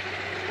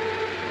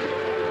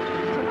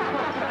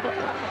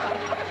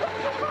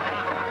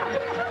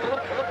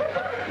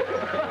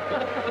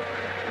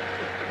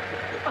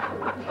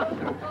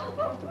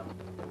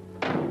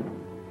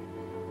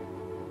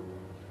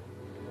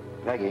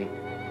 Peggy,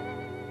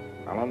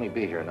 I'll only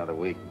be here another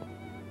week.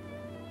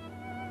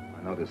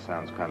 I know this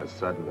sounds kind of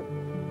sudden, but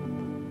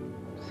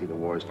see, the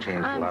war's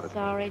changed a lot I'm of...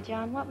 sorry,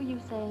 John. What were you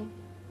saying?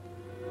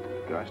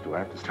 Gosh, do I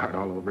have to start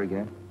all over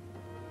again?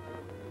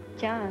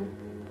 John,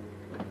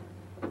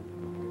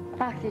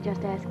 Foxy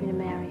just asked me to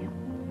marry him.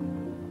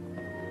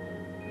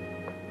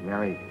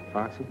 Marry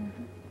Foxy?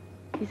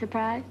 You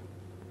surprised?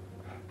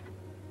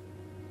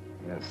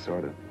 Yes,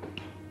 sort of.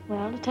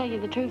 Well, to tell you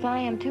the truth, I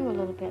am too a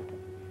little bit. But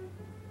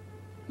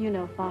you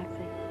know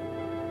Foxy.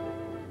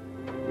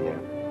 Yeah.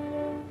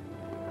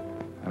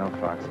 I know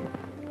Foxy.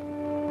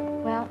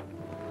 Well,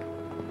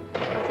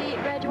 I'll see you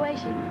at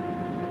graduation.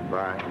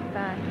 Bye.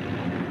 Bye.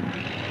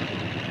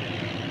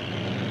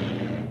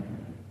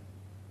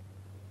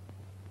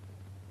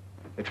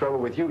 The trouble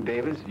with you,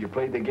 Davis, you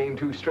played the game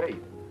too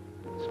straight.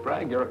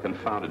 Sprague, you're a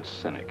confounded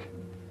cynic.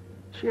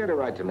 She had a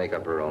right to make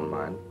up her own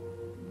mind.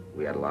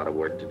 We had a lot of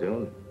work to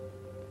do,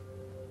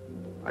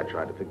 and I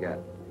tried to forget.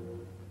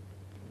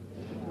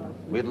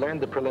 We had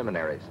learned the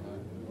preliminaries.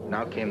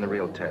 Now came the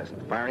real test,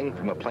 firing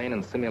from a plane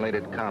in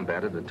simulated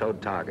combat at a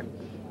towed target.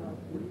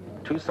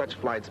 2 such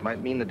flights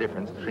might mean the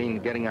difference between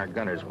getting our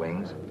gunner's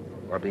wings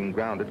or being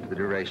grounded for the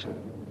duration.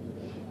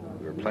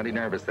 We were plenty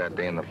nervous that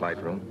day in the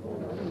flight room,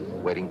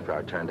 waiting for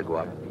our turn to go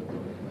up.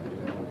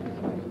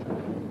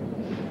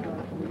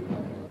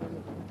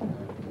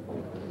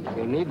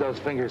 You'll need those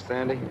fingers,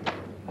 Sandy.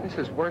 This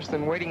is worse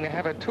than waiting to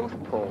have a tooth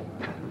pulled.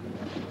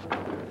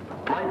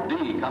 Flight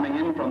D coming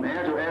in from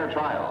air-to-air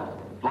trials.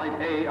 Flight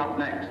A up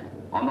next.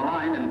 On the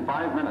line in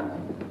 5 minutes.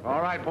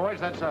 All right, boys,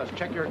 that's us.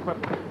 Check your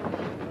equipment.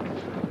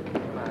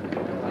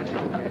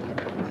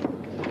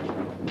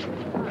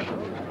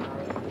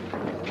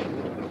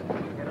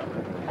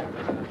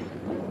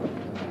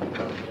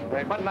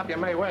 button up your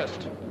May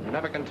West. You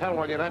never can tell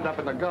when you'd end up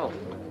in the Gulf.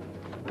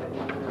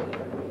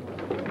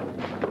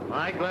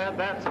 I'm glad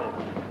that's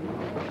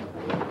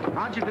over.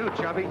 How'd you do,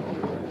 Chubby?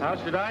 How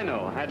should I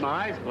know? I had my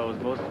eyes closed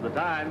most of the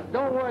time.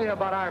 Don't worry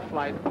about our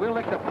flight. We'll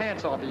lick the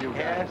pants off of you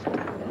guys.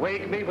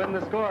 Wake me when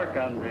the score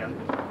comes in.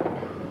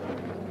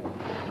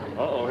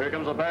 Uh-oh, here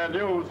comes the bad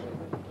news.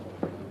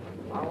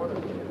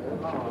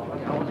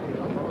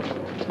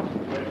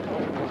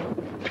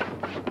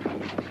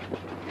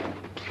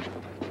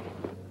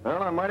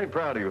 Well, I'm mighty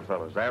proud of you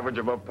fellas. Average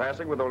above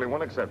passing with only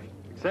one exception.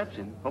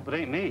 Exception? Hope it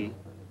ain't me.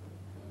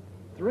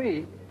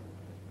 3?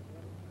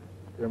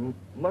 There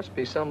must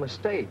be some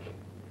mistake.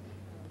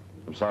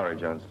 I'm sorry,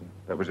 Johnston.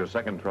 That was your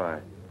second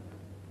try.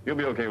 You'll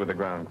be okay with the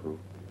ground crew.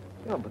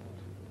 Yeah, but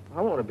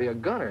I want to be a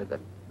gunner.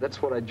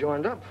 That's what I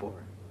joined up for.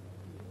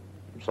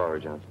 I'm sorry,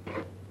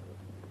 Johnston.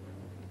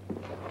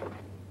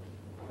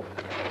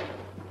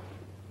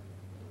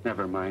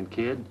 Never mind,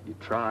 kid. You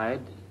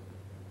tried.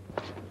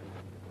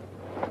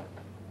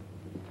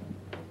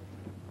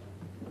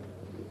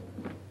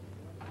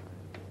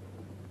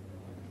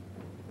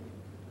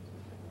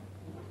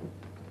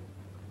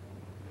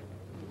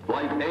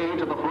 Flight A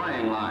to the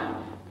flying line.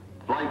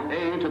 Flight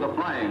A to the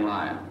flying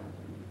line.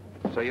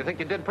 So you think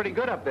you did pretty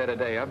good up there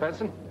today, huh,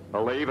 Benson?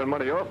 Well, they even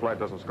money your flight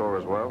doesn't score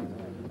as well.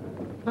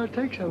 I'll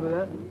take some of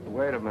that.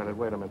 Wait a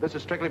minute. This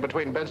is strictly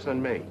between Benson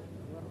and me.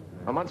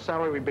 A month's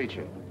salary, we beat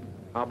you.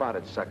 How about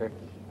it, sucker?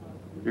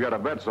 You got a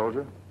bet,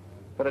 soldier.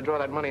 Better draw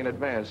that money in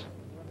advance.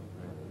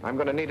 I'm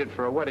going to need it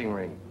for a wedding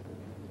ring.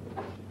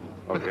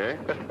 Okay.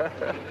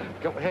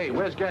 Hey,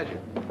 where's Gadget?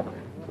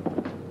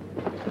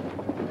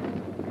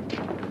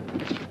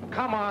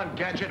 Come on,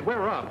 Gadget,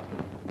 we're up.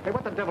 Hey,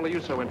 what the devil are you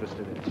so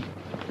interested in?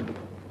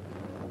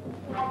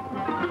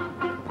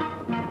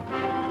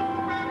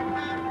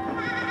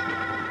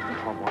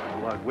 Come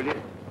on, Lug, will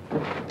you?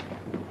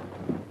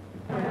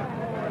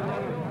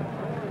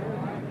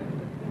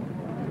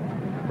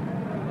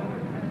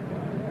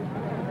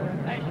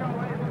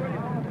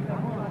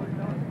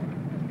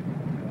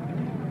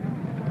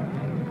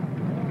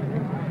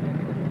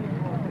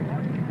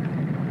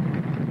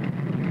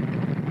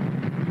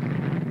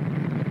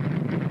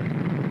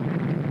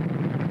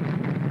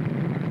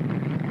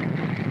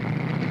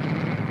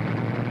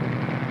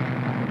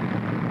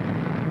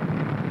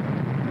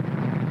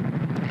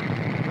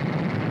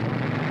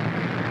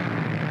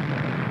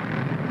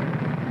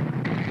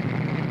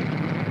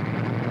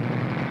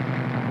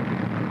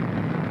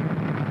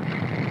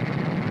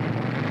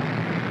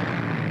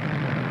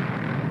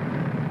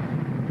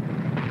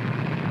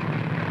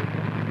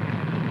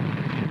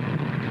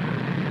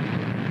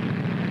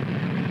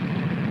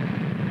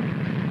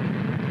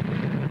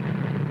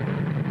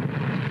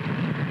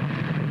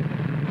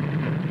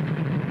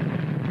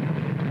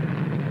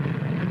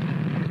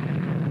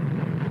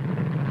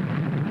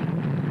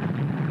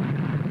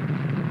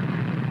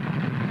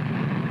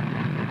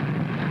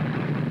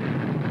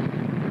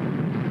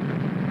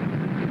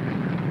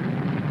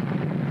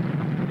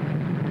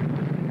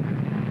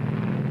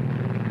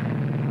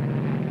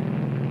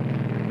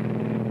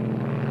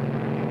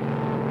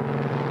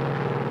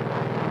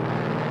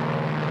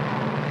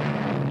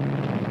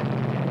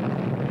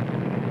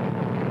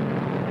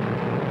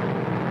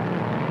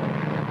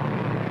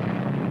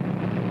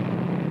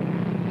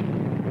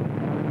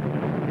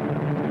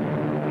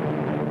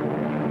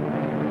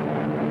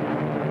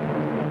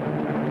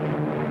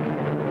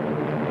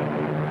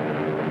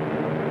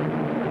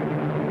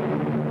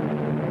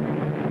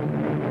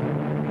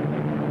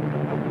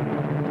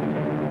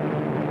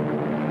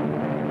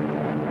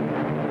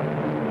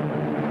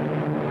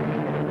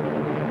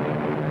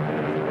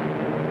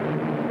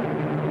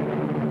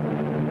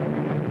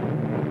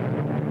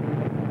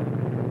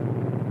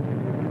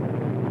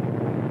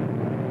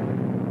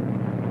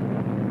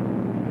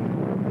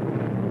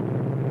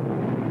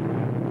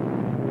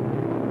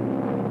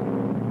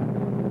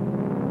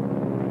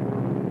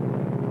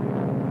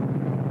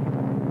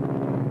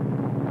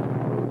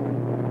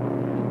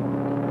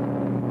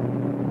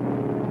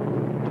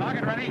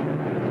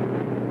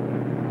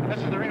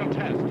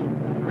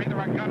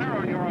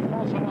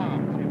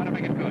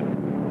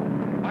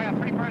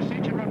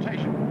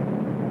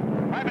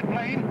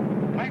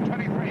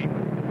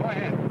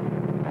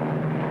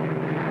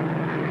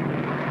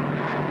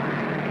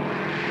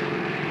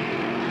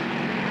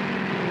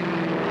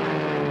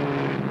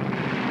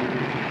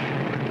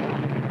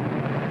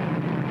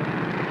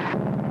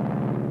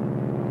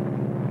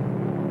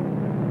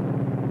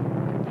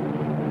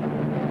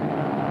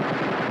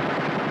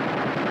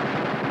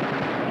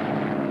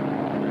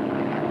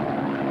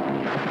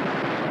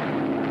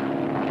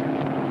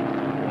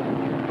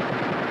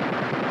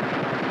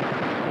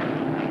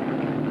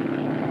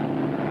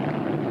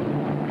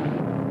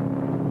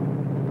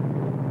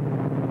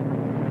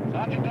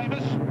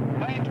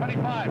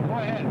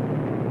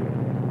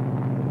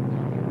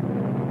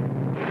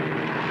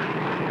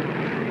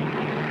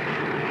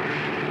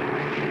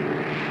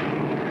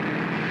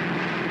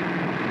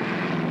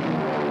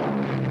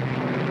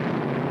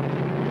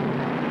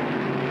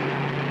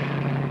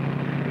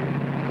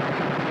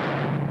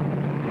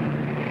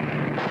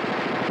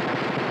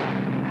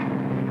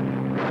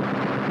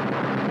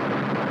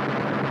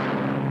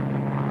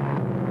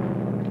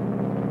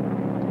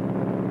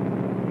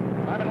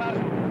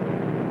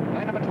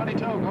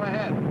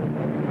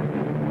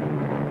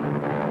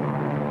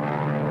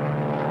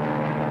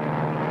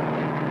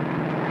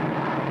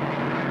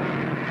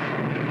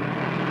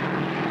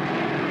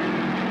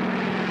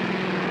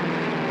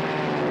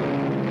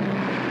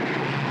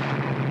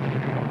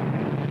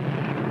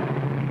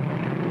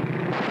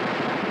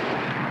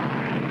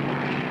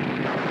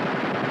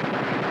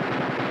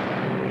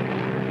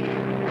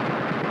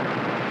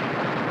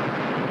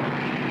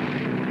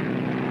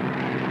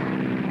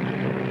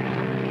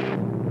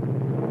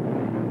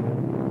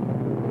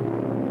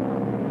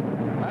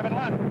 Open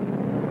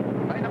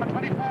left. Plane number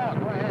 24,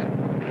 go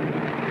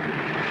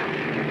ahead.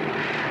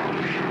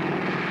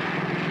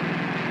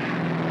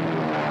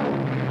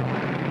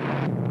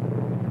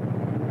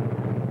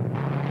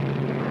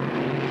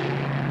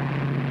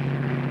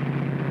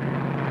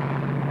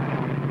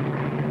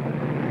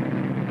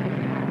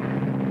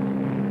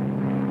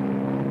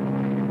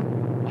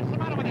 What's the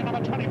matter with you,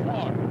 number 24?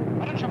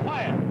 Why don't you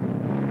fire?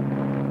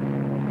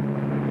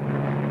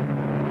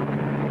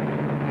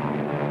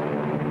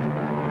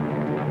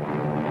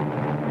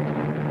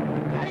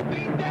 Take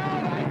me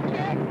down! I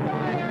can't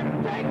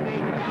fire! Take me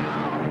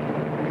down!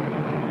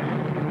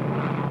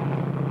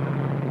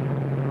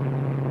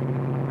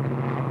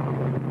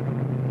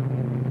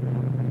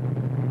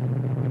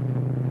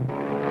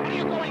 What are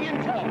you going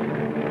in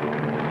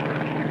for?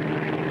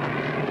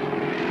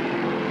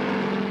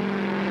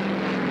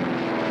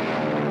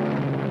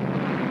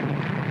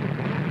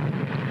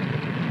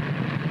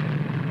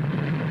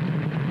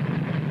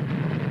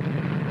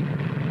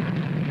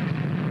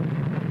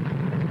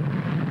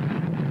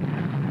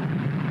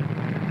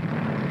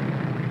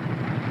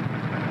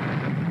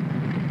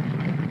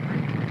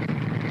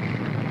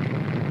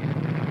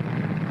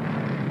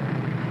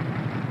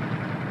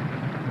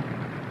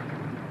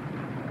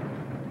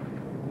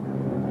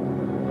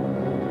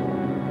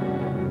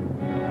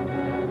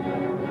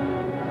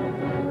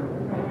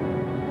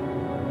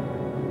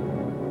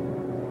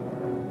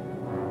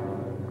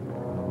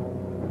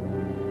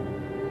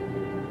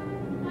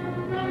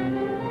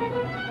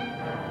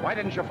 Why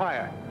didn't you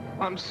fire?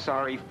 I'm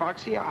sorry,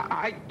 Foxy.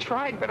 I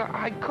tried, but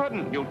I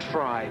couldn't. You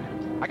tried.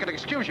 I could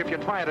excuse you if you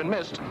fired and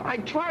missed. I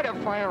tried to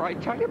fire, I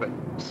tell you, but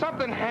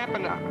something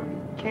happened. I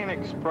can't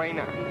explain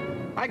it.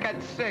 I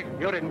got sick.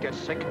 You didn't get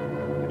sick.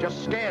 You're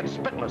just scared,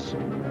 spitless.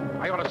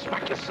 I ought to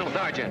smack you,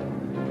 Sergeant.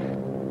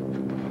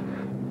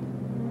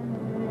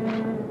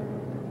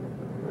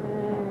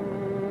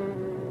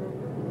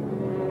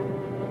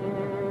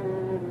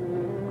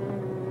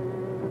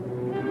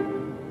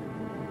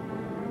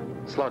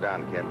 Slow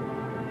down, kid.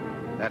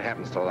 That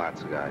happens to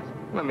lots of guys.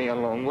 Let me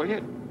alone, will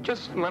you?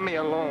 Just let me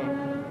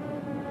alone.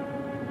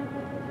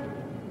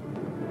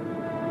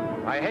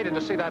 I hated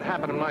to see that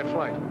happen in my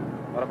flight.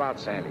 What about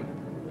Sandy?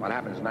 What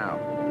happens now?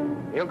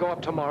 He'll go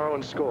up tomorrow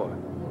and score.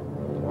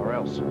 Or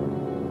else.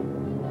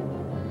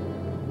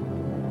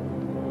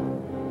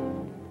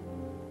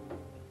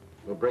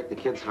 We'll break the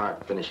kid's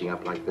heart finishing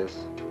up like this.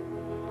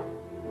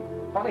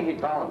 Funny he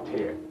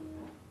volunteered.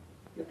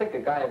 You'd think a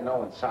guy would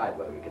know inside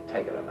whether he could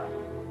take it or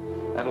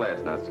not. That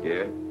lad's not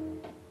scared.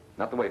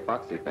 Not the way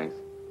Foxy thinks.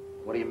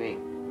 What do you mean?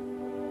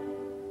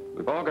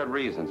 We've all got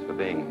reasons for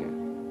being here.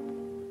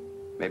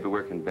 Maybe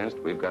we're convinced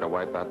we've got to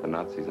wipe out the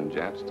Nazis and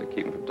Japs to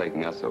keep them from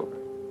taking us over.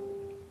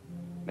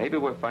 Maybe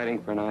we're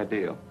fighting for an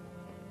ideal.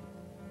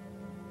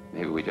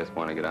 Maybe we just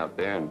want to get out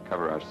there and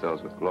cover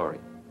ourselves with glory.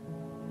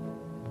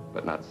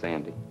 But not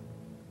Sandy.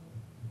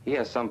 He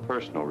has some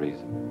personal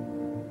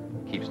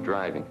reason. Keeps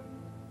driving.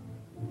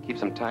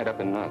 Keeps him tied up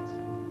in knots.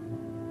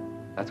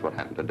 That's what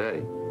happened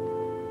today.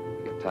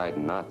 He got tied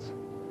in knots.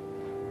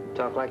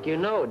 Talk like you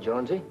know,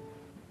 Jonesy.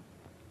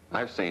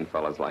 I've seen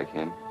fellas like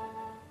him.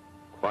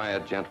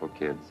 Quiet, gentle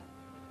kids.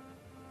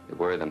 They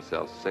worry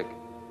themselves sick.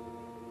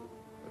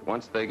 But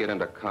once they get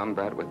into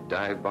combat with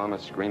dive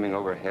bombers screaming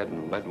overhead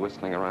and lead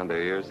whistling around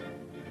their ears,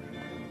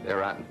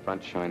 they're out in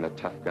front showing the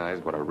tough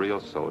guys what a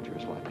real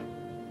soldier's like.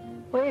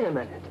 Wait a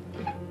minute.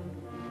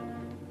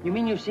 You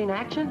mean you've seen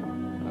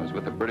action? I was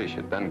with the British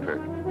at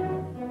Dunkirk.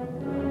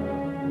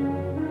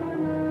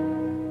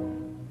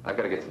 I've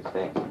got to get some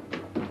things.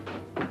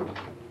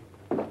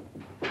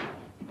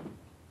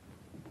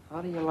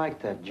 How do you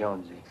like that,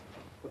 Jonesy?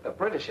 With the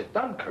British at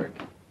Dunkirk?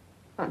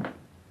 Huh.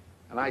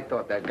 And I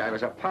thought that guy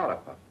was a powder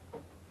puff.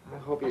 I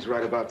hope he's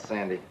right about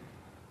Sandy.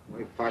 The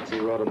way Foxy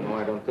wrote him, though,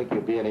 I don't think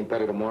he'll be any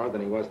better tomorrow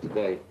than he was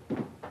today.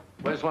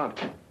 Where's Lunt?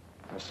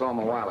 I saw him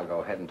a while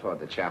ago heading toward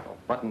the chapel.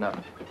 Button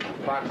up.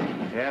 Foxy,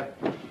 Yeah?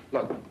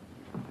 look.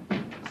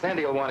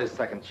 Sandy will want his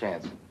second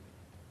chance.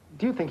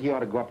 Do you think he ought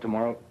to go up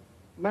tomorrow?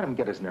 Let him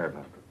get his nerve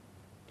up.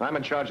 I'm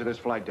in charge of this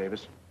flight,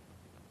 Davis.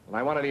 When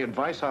I want any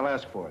advice, I'll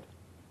ask for it.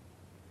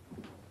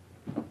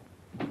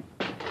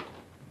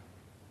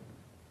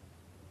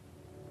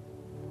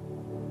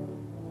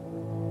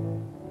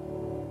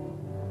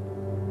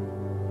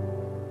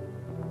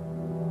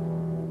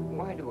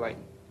 Why do I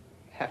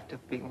have to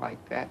be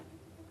like that?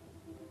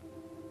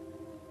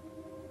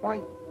 Why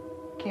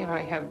can't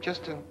I have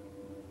just a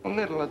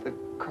little of the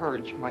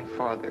courage my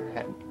father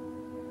had?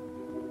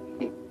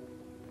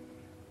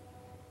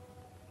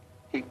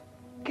 He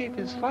gave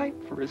his life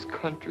for his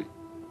country.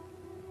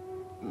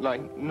 And I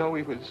know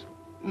he was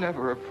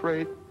never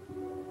afraid.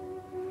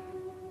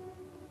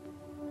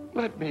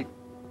 Let me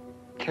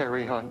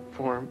carry on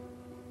for him.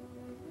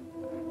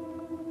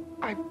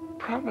 I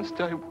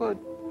promised I would.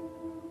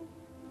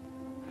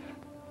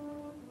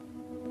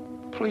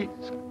 Please.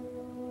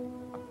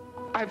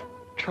 I've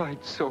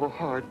tried so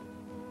hard.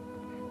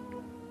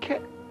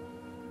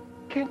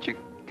 Can't you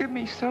give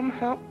me some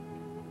help?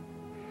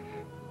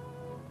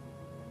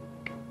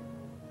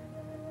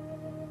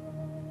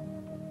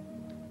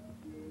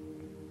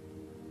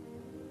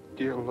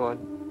 dear Lord,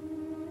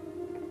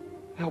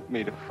 help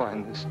me to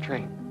find this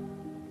train.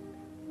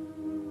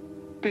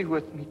 Be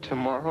with me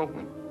tomorrow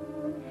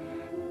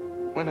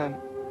when I'm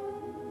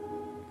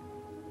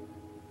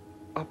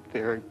up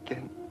there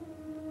again.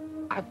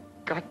 I've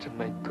got to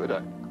make good.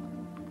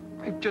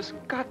 I've just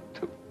got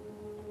to.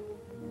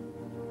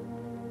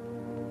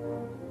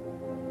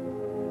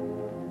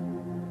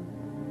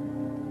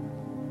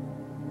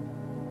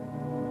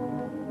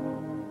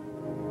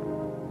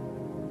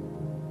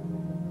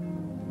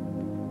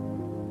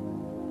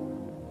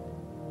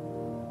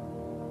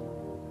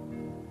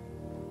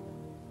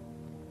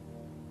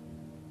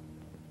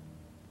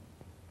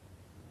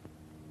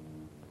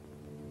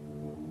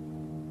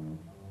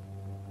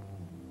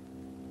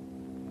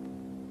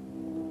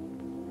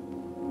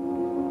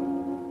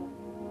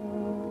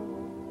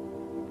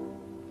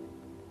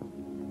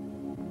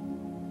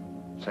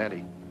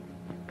 Sandy,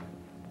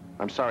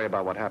 I'm sorry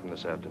about what happened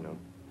this afternoon.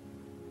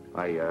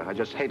 I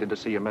just hated to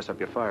see you mess up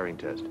your firing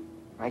test.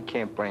 I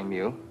can't blame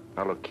you.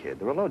 Now, look, kid,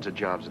 there are loads of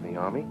jobs in the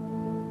Army.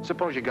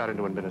 Suppose you got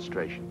into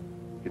administration.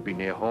 You'd be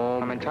near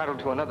home. I'm entitled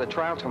to another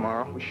trial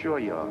tomorrow. Well, sure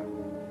you are.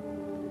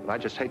 But I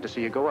just hate to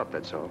see you go up,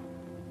 that's all.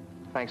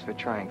 Thanks for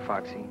trying,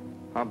 Foxy.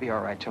 I'll be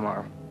all right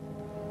tomorrow.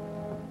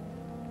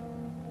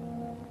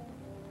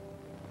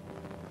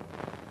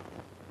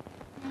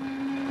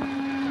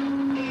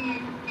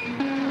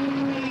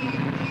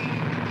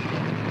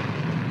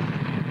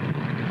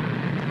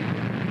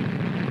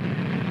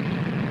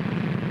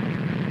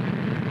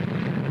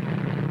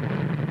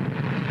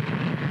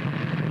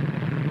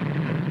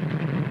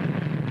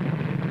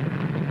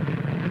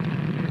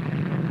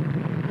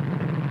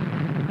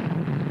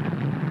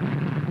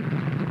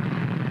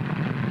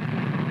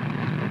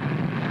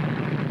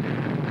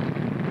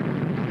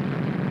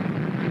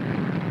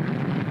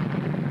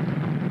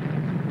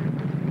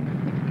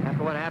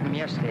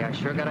 Yesterday, I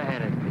sure got a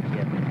hand at the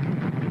kid.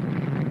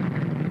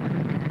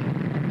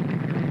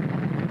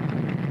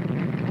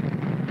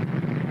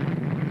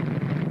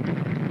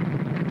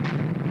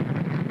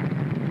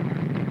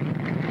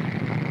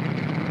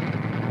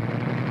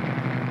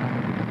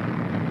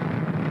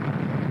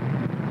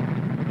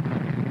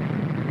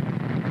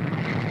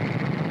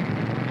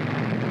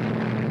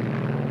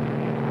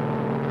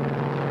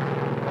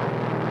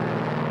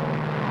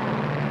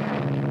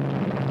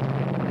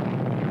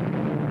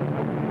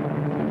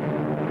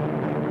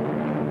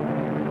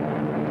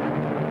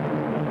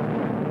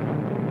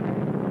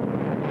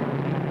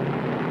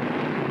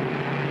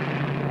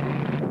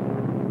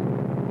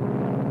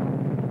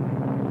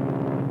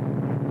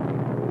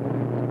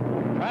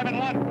 Private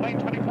Lot, plane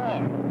 24.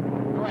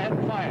 Go ahead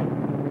and fire.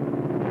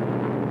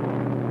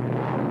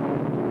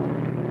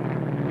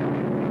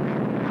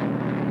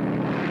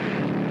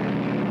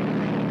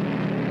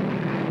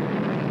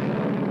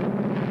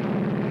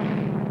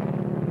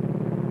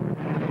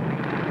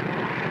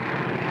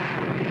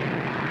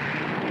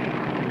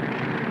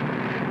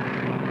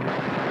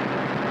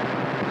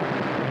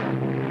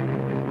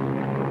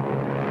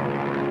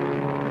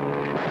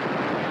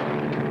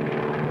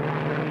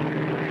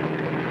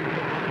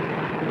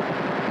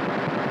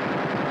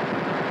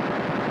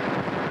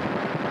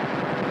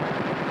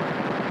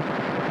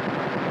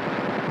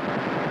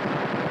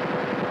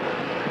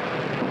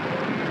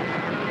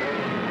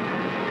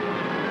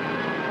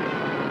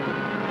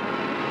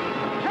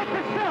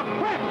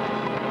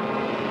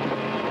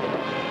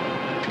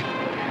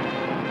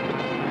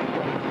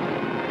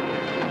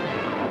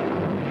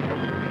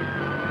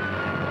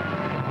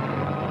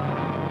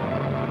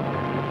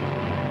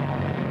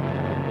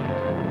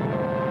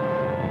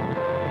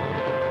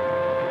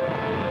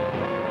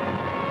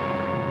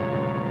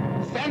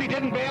 Sandy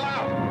didn't bail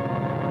out.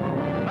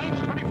 Planes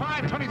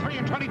 25, 23,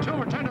 and 22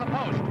 return to the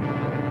post.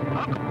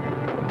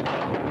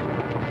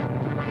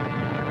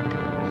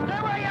 Stay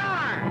where you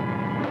are!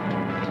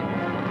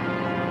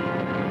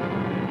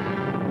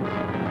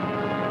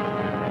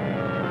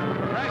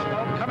 Crash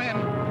boat, come in.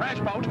 Crash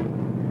boat.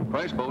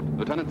 Crash boat,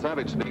 Lieutenant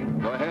Savage speaking.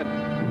 Go ahead.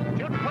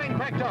 June plane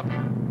cracked up.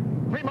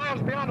 3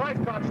 miles beyond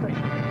lifeguard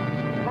station.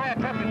 Fire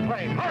captain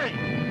plane.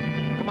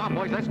 Hurry! Come on,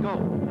 boys, let's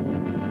go.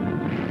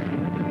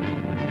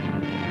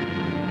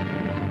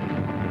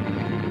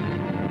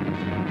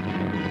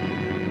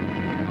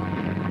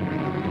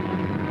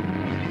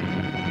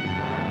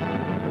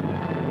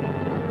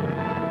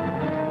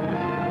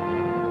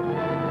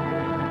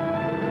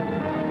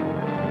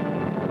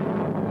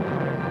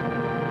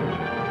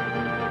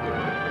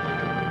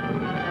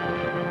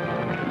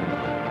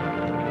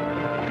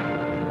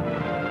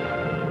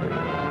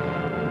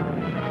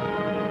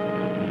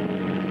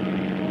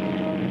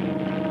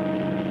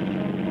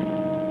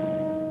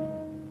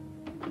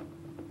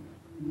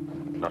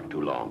 Not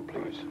too long,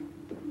 please.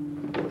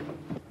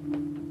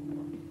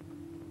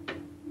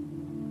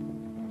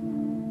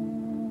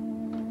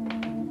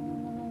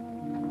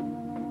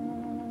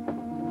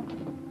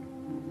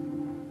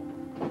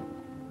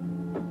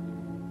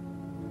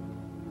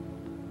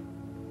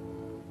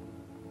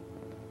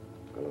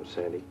 Hello,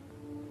 Sandy.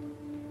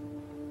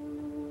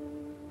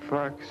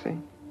 Foxy.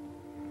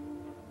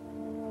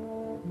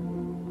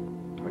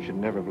 Are I should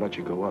never have let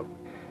you go up.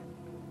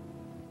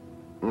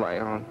 My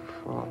own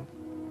fault.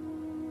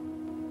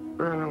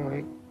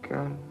 Runaway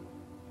gun.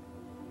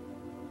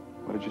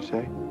 What did you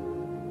say?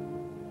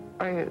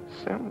 I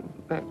assembled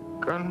that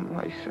gun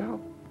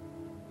myself.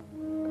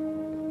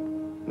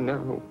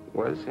 Never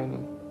was any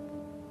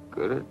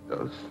good at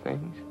those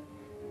things.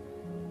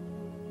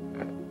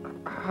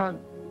 How'd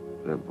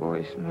the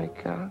boys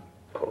make out?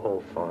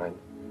 Oh, fine.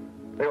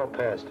 They all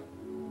passed.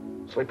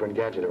 Sleeper and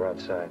Gadget are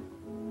outside.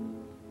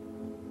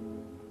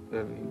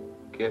 They'll be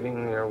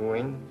getting their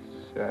wings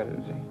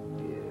Saturday.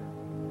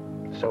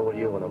 Yeah. So will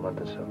you in a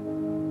month or so.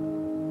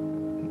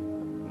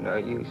 No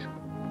use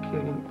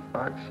kidding,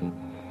 Foxy.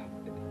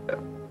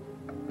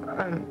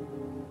 I'm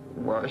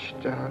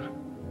washed out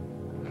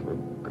for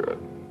good.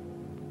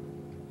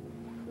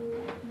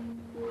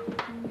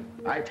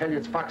 I tell you,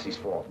 it's Foxy's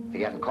fault. If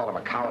he hadn't called him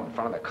a coward in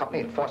front of the company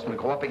and forced him to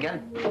go up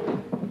again.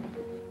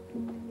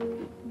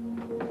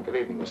 Good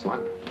evening, Miss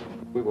Lund.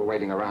 We were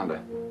waiting around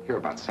to hear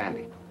about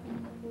Sandy.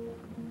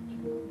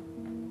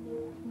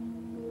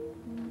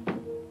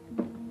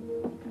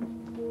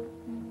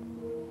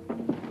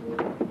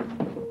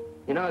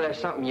 You know, there's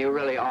something you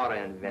really ought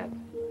to invent.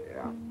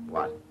 Yeah,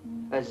 what?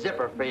 A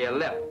zipper for your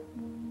lip.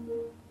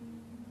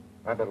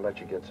 I better let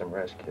you get some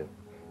rest, kid.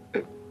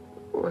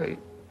 Wait.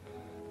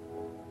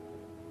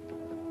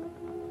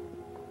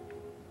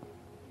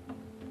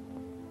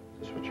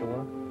 Is this what you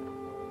want?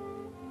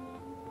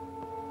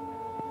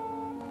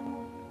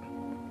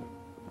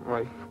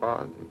 My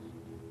father's.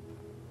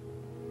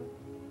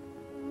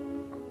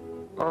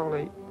 All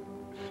he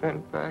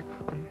sent back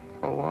from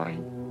Hawaii.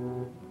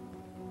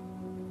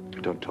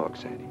 Don't talk,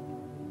 Sandy.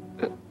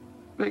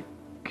 They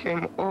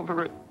came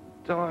over at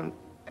dawn,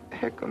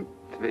 Hickam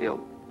Field.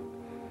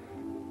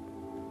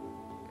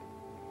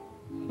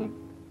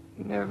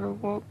 He never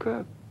woke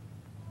up.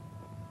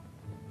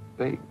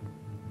 They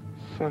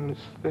sent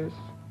us this.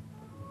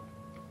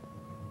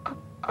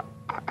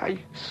 I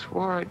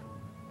swore I'd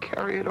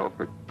carry it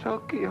over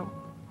Tokyo.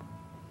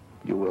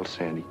 You will,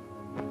 Sandy.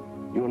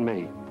 You and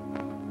me.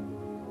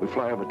 We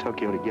fly over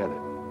Tokyo together.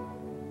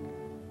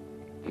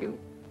 You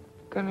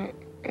gonna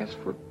ask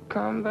for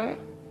combat?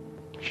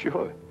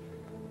 Sure.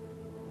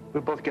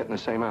 We'll both get in the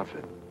same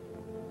outfit.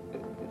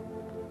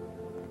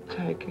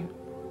 Take it.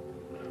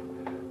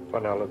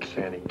 Well, now, look,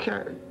 Sandy.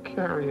 Carry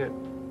it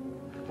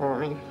for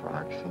me,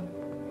 Foxy.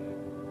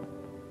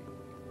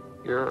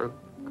 You're a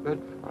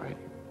good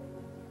fighter.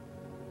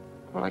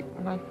 Like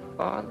my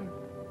father.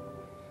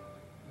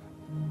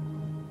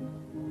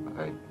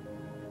 I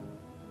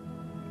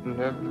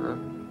never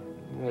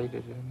made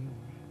it anyway.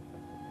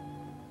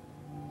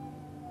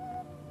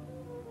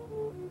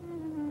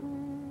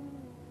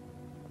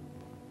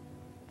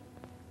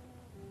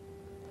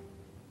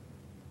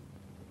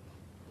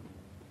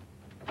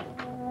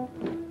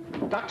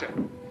 Doctor!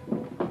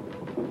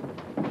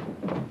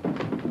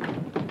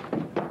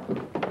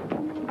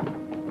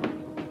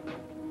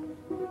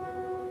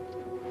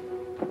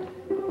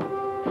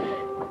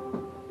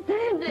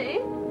 Sandy!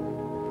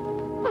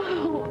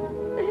 Oh,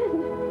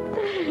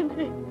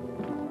 Sandy!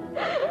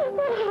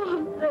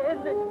 Oh,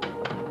 Sandy!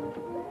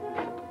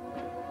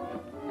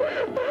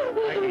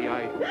 Maggie,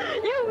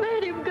 You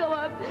made him go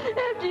up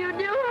after you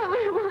knew how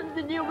he was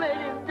and you made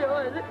him do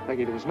it.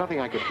 Maggie, there was nothing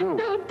I could do.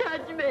 Don't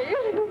touch me.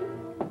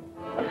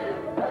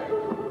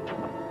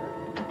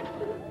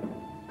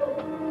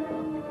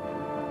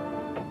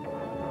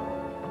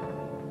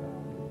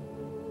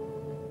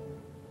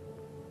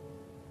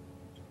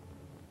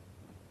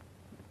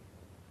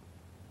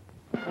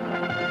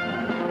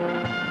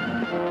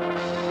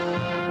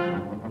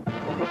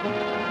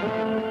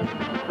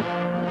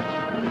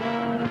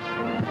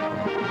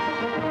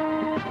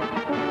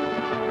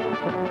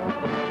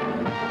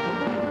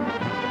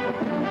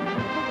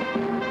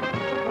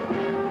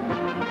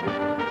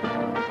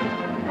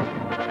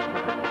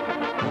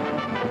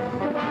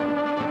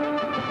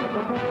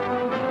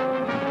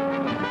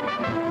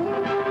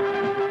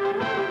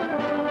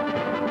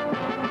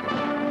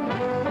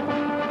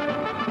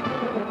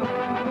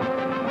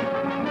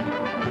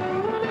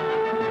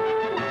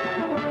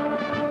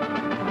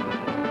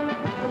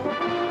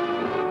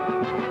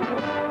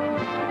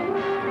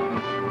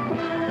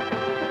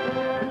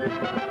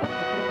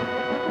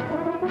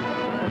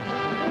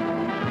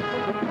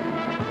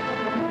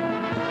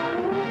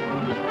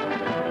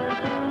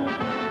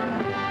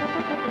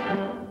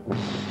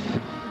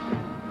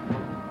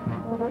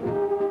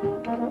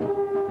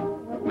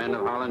 Men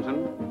of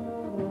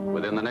Harlingen,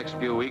 within the next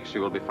few weeks,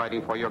 you will be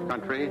fighting for your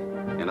country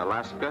in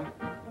Alaska,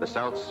 the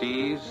South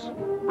Seas,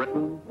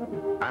 Britain,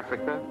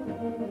 Africa,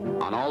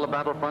 on all the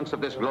battlefronts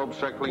of this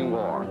globe-circling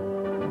war.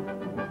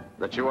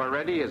 That you are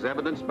ready is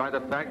evidenced by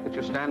the fact that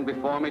you stand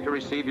before me to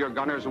receive your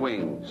gunner's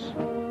wings.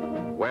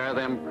 Wear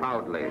them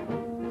proudly,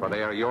 for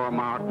they are your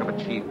mark of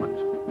achievement.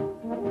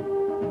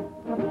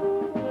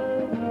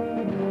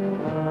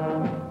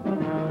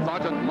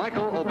 Sergeant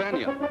Michael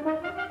O'Banion.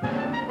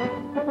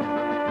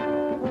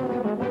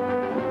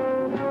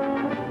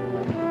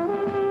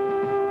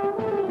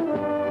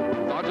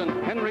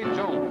 Sergeant Henry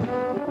Jones.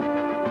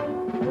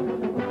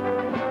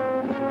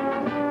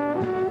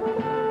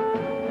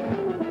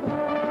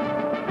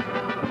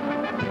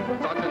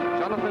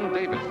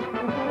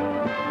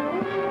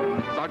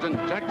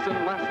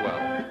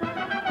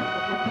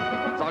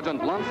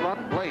 Sergeant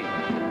Lancelot Blaine.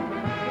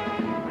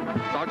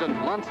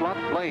 Sergeant Lancelot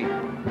Blaine.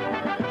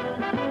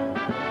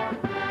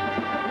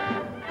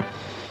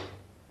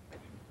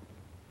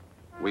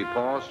 We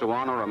pause to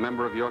honor a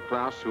member of your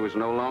class who is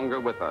no longer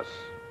with us.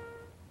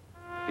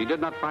 He did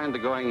not find the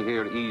going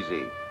here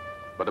easy,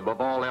 but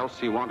above all else,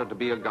 he wanted to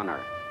be a gunner.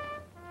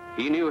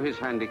 He knew his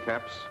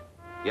handicaps,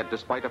 yet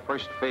despite a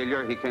first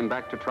failure, he came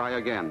back to try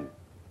again.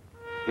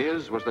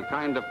 His was the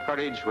kind of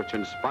courage which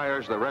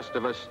inspires the rest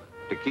of us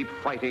to keep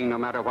fighting no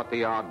matter what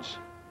the odds,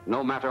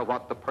 no matter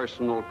what the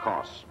personal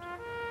cost.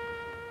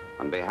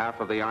 On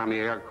behalf of the Army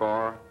Air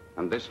Corps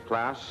and this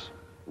class,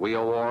 we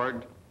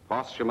award,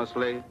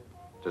 posthumously,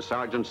 to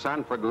Sergeant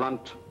Sanford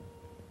Lunt,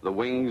 the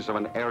wings of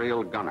an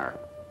aerial gunner.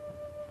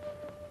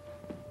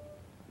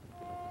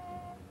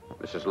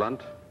 Mrs.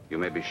 Lunt, you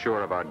may be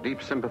sure of our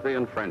deep sympathy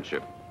and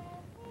friendship.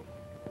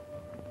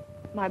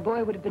 My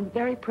boy would have been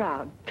very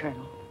proud,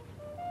 Colonel.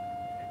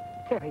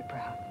 Very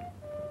proud.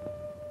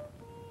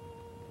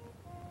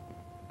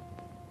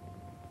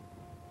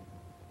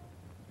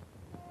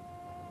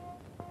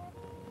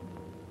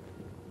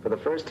 For the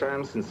first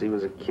time since he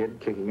was a kid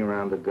kicking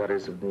around the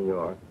gutters of New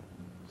York,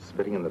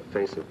 spitting in the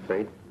face of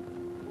fate,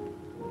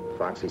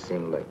 Foxy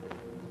seemed licked.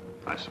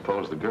 I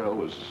suppose the girl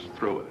was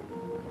through with him.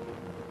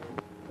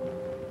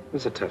 It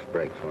was a tough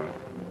break for her.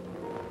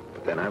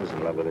 But then I was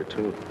in love with her,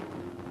 too.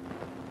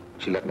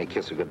 She let me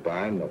kiss her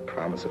goodbye, no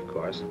promise, of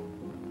course.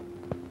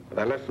 But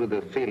I left with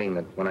the feeling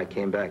that when I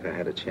came back, I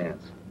had a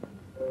chance.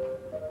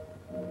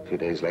 A few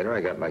days later,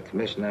 I got my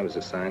commission. I was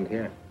assigned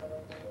here.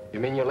 You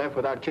mean you left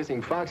without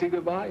kissing Foxy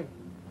goodbye?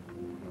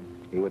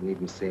 He wouldn't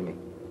even see me.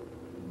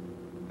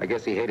 I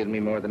guess he hated me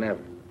more than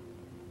ever.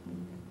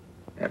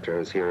 After I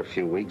was here a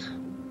few weeks,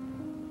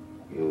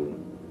 you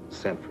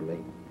sent for me.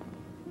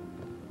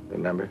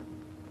 Remember?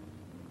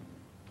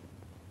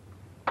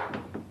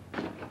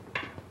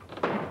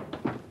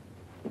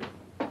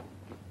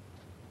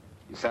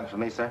 You sent for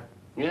me, sir?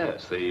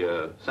 Yes,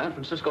 the San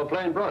Francisco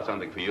plane brought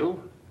something for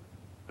you.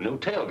 A new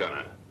tail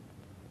gunner.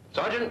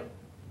 Sergeant?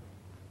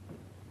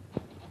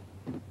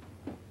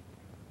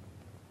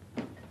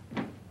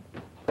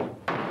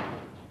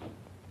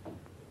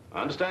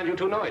 I understand you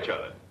two know each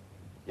other.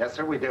 Yes,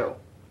 sir, we do.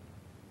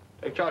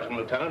 Take charge of him,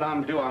 Lieutenant.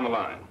 I'm due on the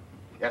line.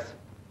 Yes.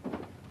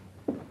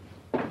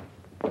 I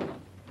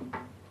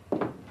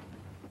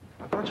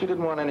thought you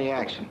didn't want any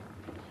action.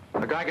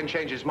 The guy can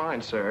change his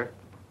mind, sir.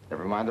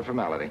 Never mind the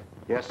formality.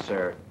 Yes,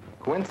 sir.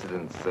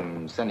 Coincidence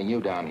in sending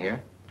you down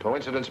here.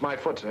 Coincidence my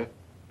foot, sir.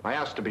 I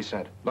asked to be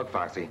sent. Look,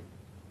 Foxy,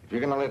 if you're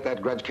going to let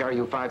that grudge carry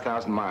you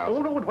 5,000 miles...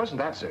 Oh, no, it wasn't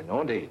that, sir.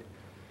 No, indeed.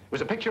 It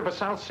was a picture of a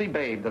South Sea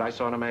babe that I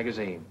saw in a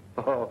magazine.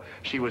 Oh,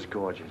 she was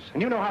gorgeous.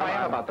 And you know how I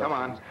am about those Come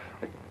on.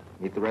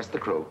 Meet the rest of the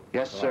crew.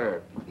 Yes,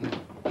 sir.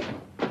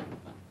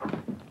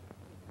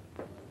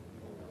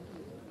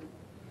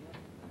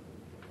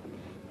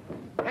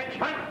 Hey,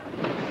 Chuck!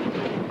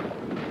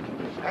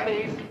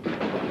 Pennies!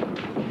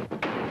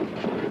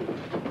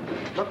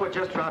 Look what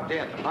just dropped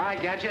in. Hi,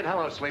 Gadget.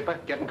 Hello, sleeper.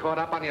 Getting caught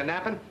up on your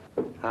napping?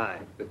 Hi.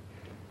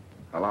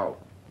 Hello.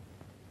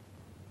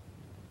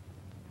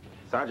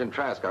 Sergeant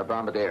Trask, our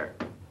bombardier.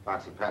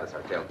 Foxy Pattis,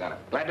 our tail gunner.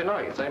 Glad to know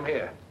you. Same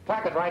here.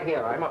 Placard right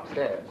here. I'm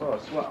upstairs. Oh,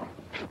 swell.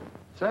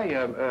 Say,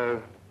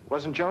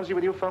 wasn't Jonesy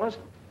with you fellas?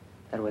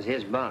 That was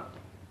his bunk.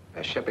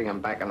 They're shipping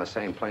him back on the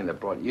same plane that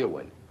brought you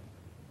in.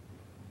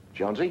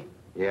 Jonesy?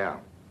 Yeah.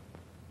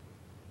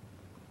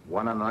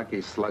 One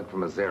unlucky slug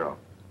from a zero.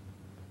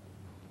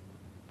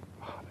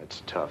 Oh,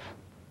 that's tough.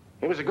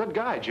 He was a good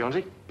guy,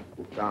 Jonesy.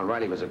 Darn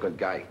right he was a good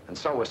guy. And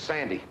so was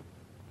Sandy.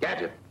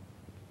 Gadget.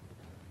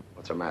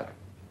 What's the matter?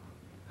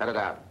 Head it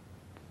out.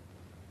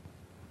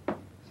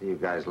 See you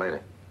guys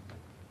later.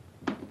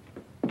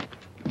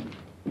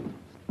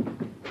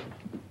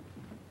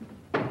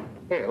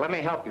 Here, let me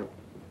help you.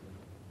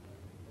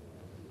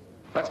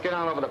 Let's get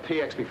on over to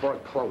PX before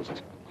it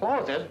closes.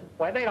 Closes?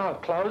 Why, they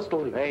don't close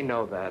till... They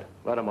know that.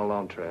 Let them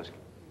alone, Trask.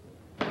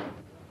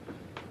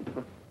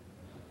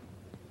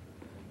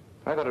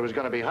 I thought it was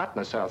going to be hot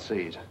in the South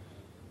Seas.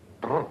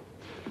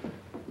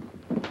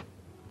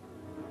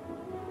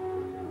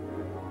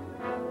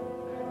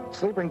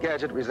 Sleeper and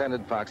Gadget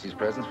resented Foxy's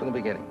presence from the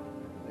beginning.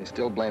 They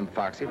still blamed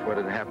Foxy for what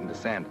had happened to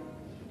Sandy.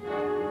 They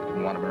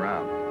didn't want him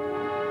around.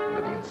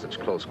 Living in such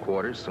close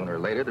quarters, sooner or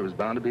later, there was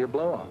bound to be a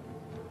blow-off.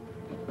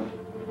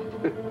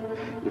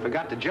 You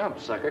forgot to jump,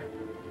 sucker.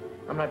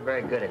 I'm not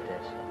very good at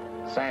this.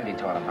 Sandy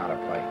taught him how to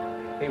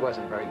play. He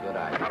wasn't very good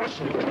either. Now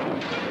listen,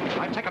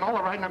 I've taken all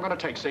the right I'm going to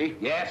take, see?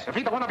 Yes. If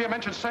either one of you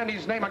mentions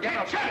Sandy's name again,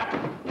 I'll... Shut up!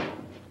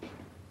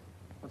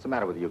 What's the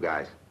matter with you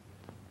guys?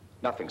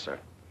 Nothing, sir.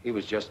 He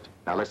was just...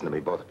 Now listen to me,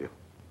 both of you.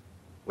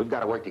 We've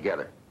got to work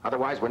together.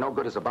 Otherwise, we're no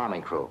good as a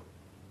bombing crew.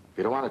 If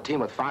you don't want to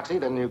team with Foxy,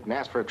 then you can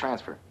ask for a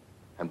transfer.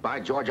 And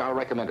by George, I'll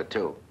recommend it,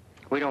 too.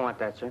 We don't want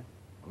that, sir.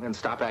 And then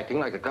stop acting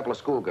like a couple of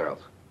schoolgirls.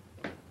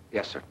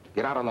 Yes, sir.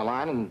 Get out on the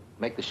line and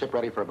make the ship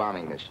ready for a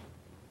bombing mission.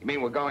 You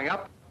mean we're going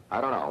up?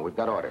 I don't know. We've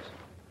got orders.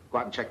 Go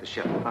out and check the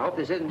ship. I hope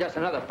this isn't just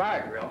another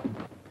fire drill.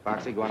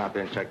 Foxy, go on out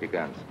there and check your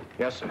guns.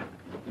 Yes, sir.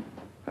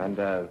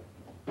 And,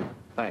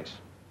 thanks.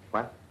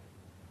 What?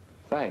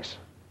 Thanks.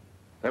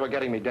 They were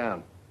getting me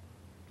down.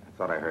 I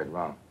thought I heard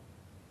wrong.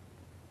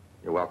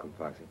 You're welcome,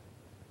 Foxy.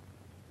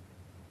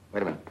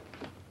 Wait a minute.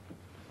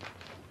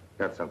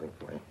 Got something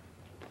for you.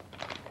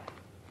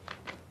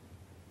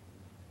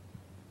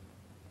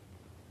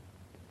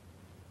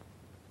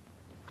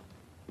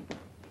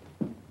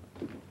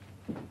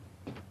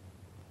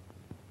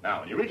 Now,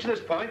 when you reach this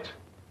point,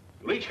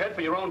 you'll each head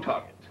for your own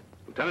target.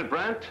 Lieutenant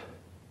Brandt,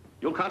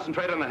 you'll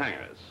concentrate on the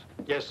hangars.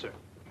 Yes, sir.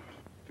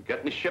 If you get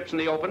any ships in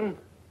the open,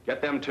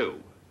 get them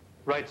too.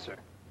 Right, sir.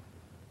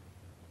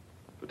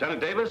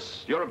 Lieutenant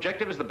Davis, your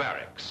objective is the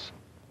barracks.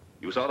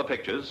 You saw the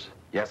pictures.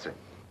 Yes, sir.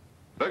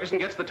 Ferguson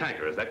gets the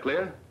tanker, is that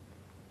clear?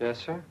 Yes,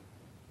 sir.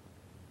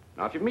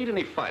 Now, if you meet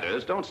any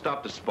fighters, don't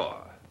stop to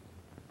spar.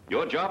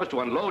 Your job is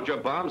to unload your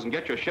bombs and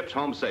get your ships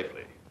home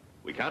safely.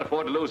 We can't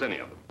afford to lose any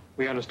of them.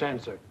 We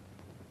understand, sir.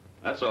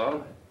 That's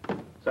all.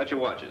 Set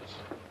your watches.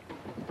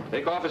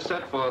 Takeoff is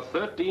set for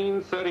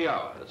 13:30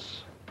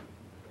 hours.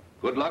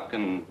 Good luck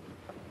and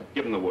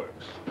give them the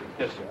works.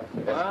 Yes, sir.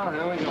 Well,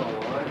 here we go,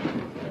 boys.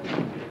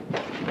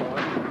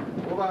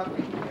 Move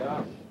on.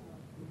 Yeah.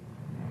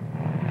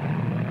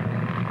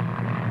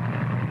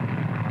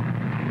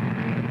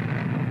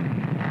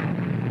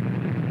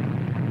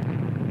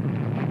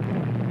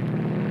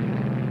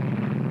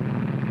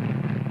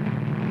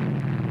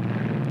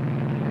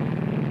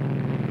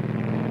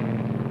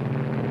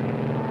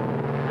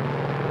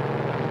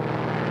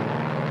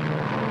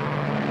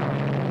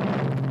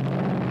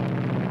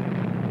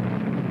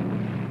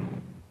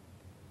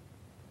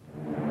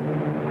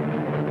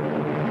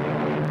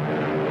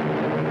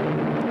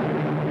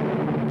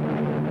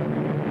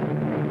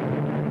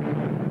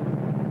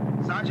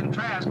 Sergeant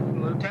Trask,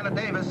 Lieutenant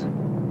Davis.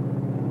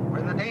 We're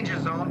in the danger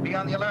zone. Be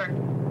on the alert.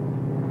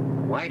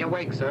 Wide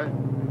awake, sir.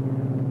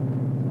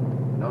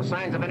 No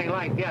signs of any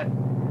life yet.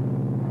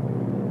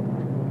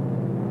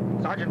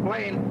 Sergeant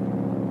Blaine,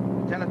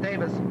 Lieutenant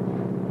Davis.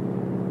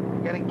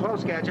 Getting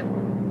close, Gadget.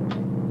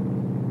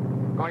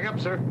 Going up,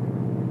 sir.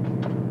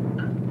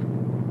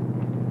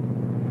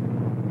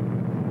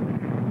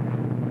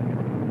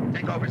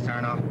 Take over,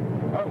 Sarnoff.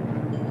 Oh.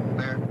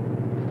 There.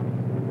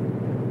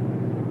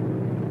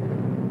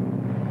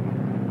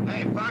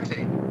 Hey,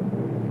 Foxy.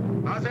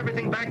 How's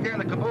everything back there in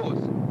the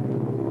caboose?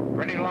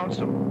 Pretty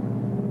lonesome.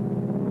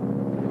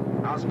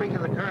 I'll speak to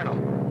the colonel.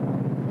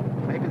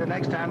 Maybe the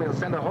next time he'll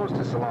send a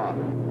hostess along.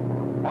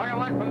 Order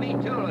one for me,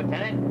 too,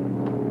 Lieutenant.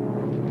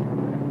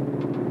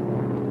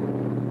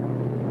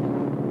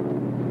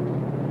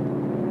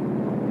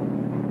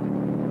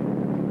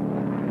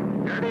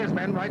 There it is,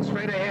 men, right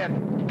straight ahead.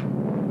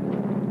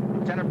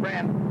 Lieutenant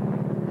Brandt,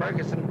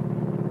 Ferguson,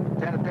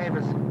 Lieutenant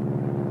Davis.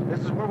 This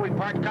is where we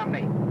part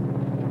company.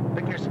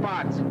 Pick your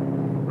spots.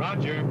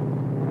 Roger.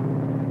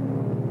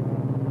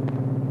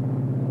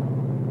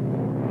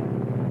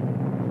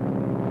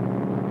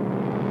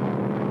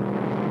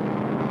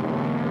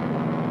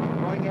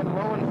 Going in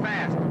low and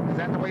fast. Is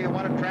that the way you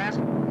want it, Trask?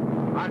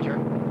 Roger.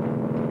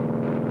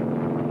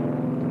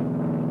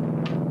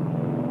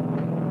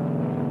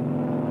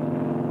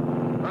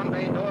 Front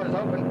bay door is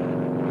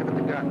open. Give it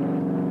the gun.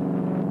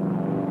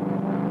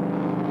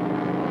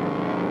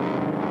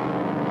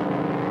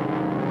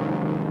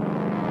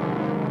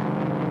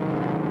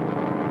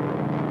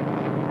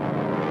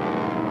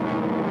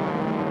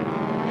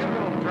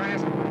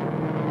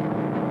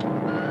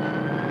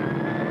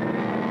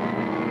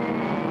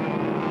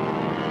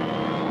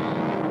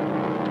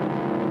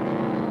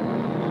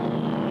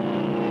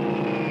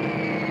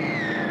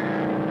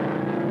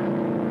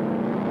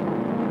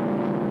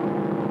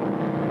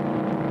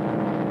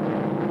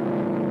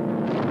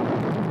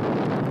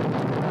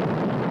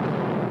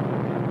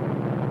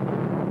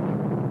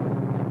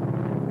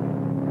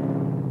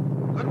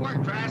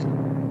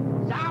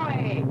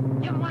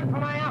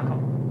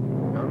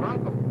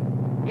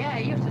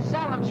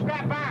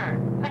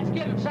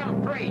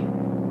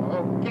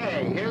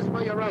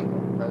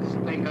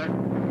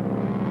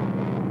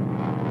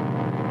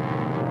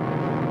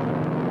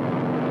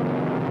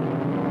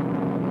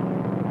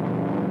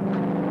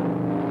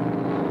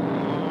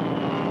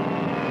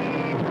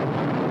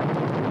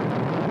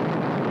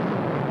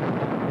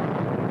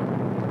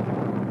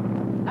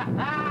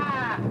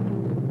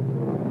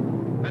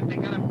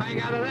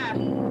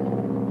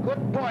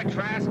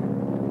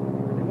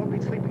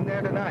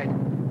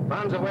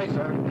 Bombs away,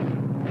 sir.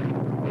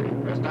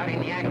 We're starting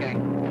the yanking.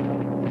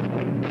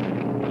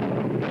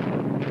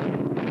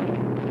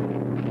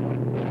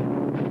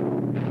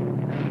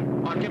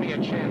 Oh, give me a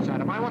chance,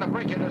 Adam. I want to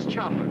break in this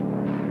chopper.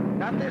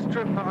 Not this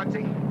trip,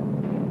 Foxy.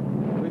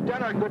 We've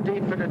done our good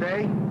deed for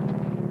today.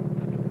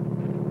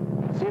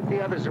 See if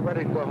the others are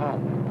ready to go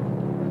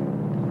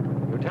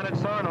home. Lieutenant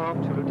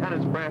Sarnoff to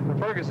Lieutenants Brandt and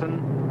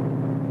Ferguson.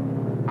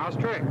 How's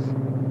tricks?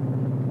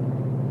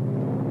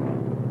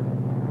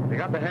 We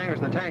got the hangars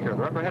and the tanker.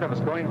 They're up ahead of us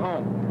going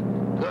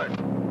home. Good.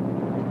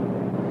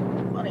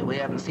 Funny, we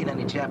haven't seen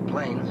any Jap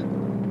planes.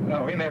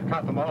 No, we may have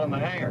caught them all in the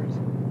hangars.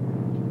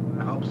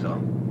 I hope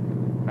so.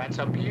 That's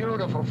a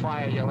beautiful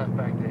fire you left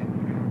back there.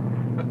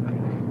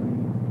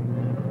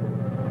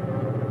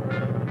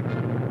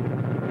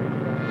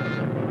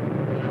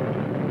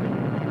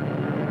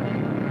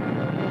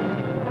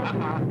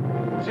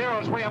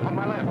 Zero's way up on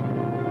my left.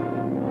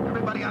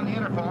 Everybody on the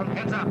interphone,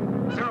 heads up.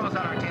 Zero's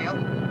on our tail.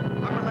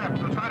 Upper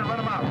left, we'll try to run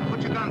them out.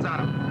 Put your guns on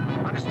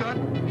them. Understood?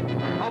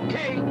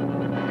 Okay.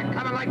 They're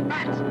coming like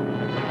bats.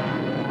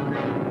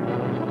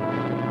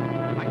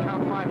 I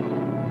count 5 of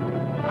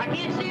them. I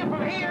can't see them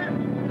from here.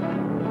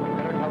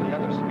 Better tell the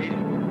others to meet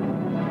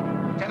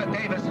him. Lieutenant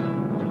Davis,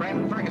 it's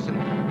Brandon Ferguson.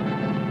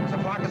 There's a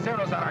flock of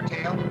Zeros on our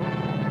tail.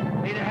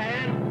 Need a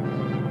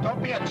hand?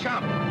 Don't be a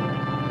chump.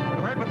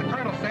 You heard what the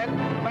colonel said.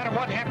 No matter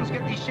what happens,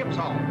 get these ships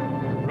home.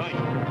 Right.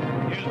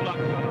 Here's luck,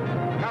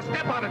 fellow. Now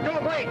step on it.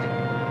 Don't wait.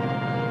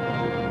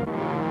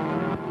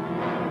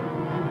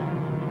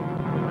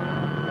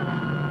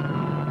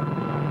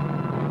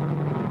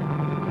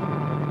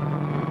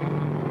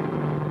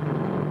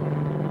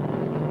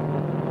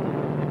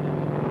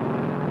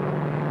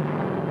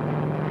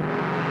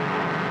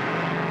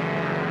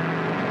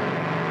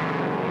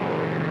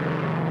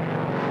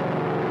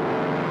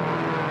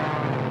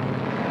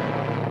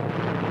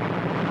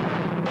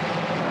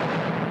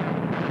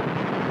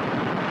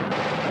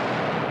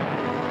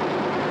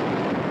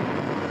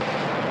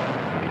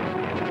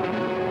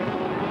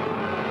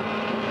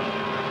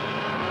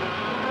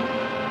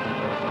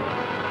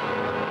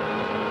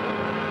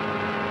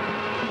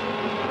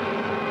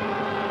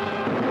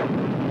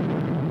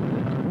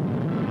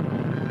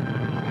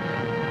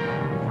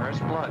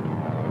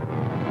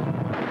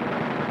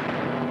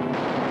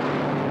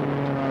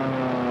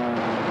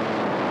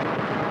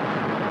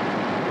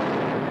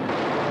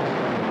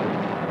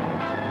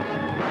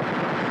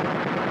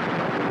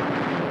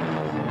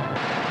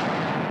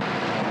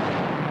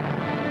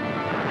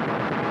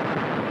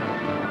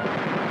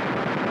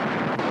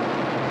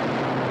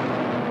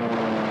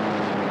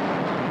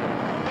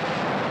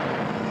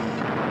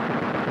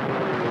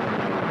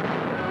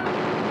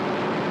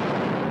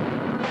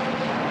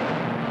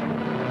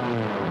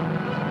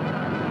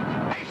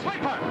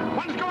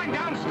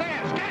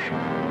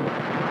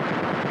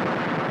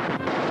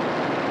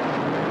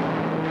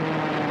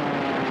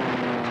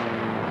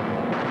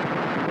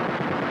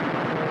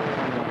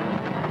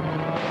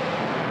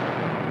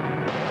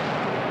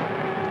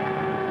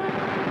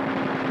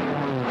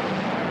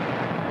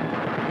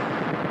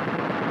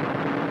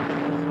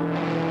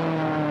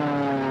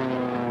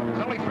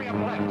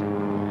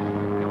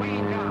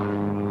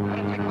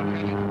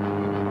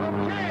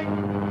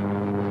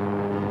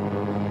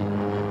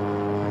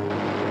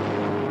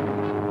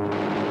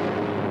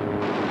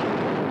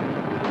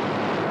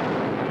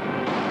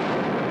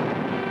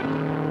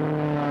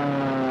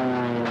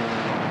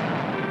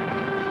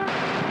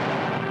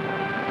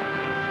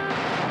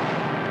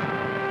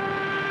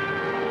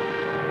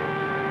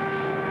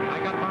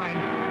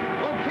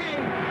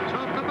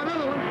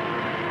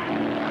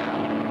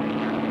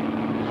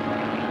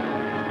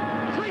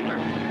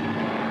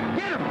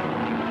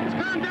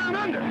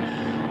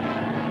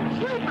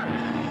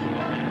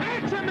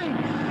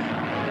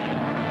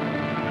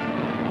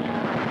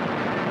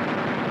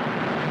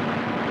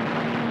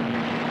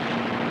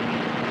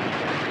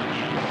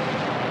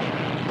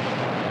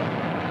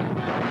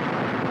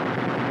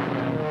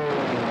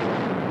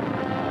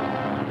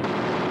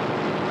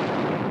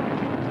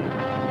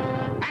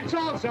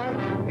 Sir,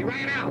 he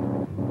ran out.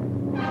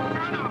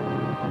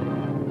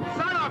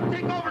 Son of,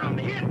 take over on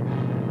the hit.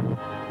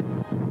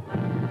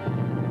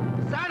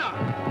 Son of.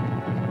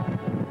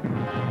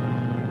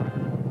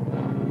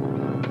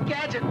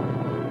 Gadget,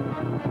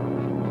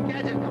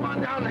 come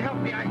on down and help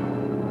me. I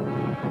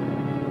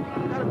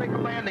gotta make a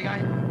landing.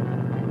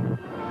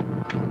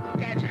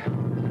 Gadget,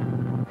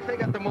 they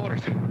got the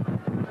motors. I'm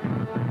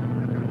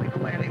gonna make a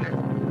landing.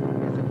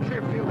 There's a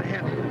clear field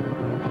ahead.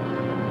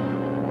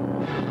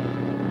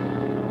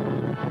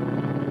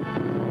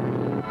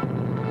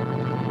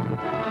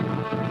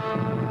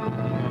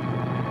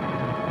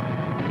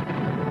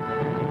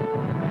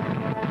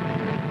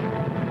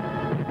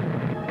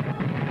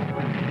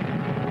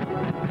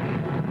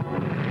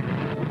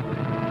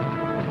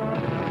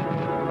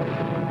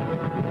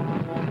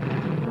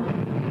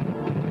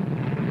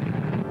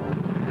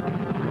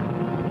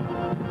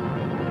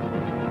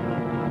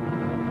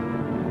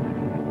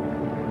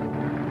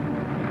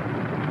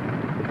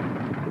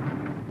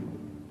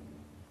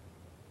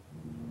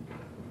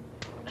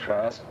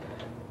 Trask,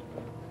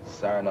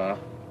 Sarnoff,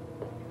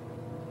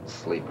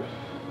 Sleeper.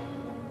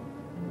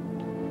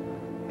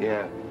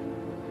 Yeah.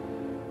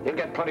 You'll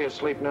get plenty of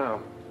sleep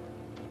now.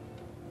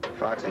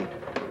 Foxy,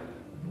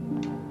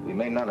 we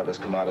may none of us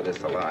come out of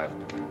this alive.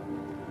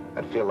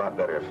 I'd feel a lot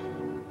better if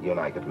you and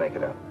I could make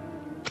it out.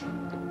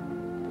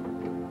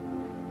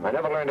 I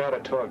never learned how to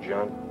talk,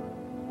 John.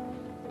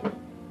 But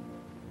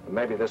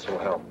maybe this will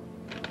help.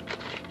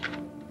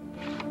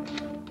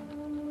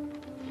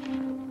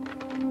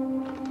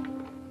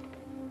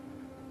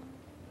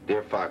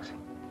 Dear Foxy,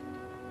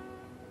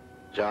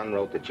 John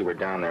wrote that you were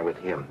down there with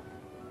him.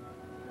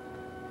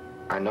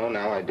 I know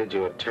now I did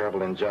you a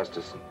terrible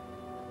injustice,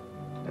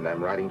 and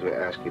I'm writing to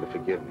ask you to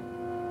forgive me.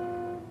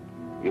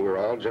 You were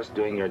all just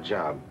doing your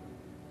job.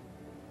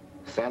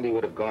 Sandy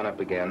would have gone up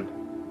again,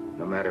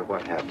 no matter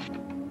what happened.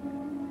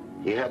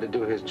 He had to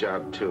do his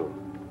job, too.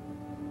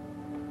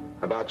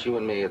 About you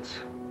and me, it's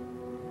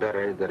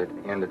better that it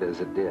ended as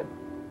it did.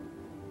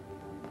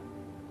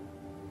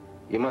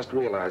 You must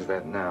realize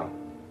that now.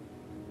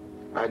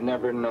 I'd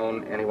never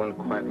known anyone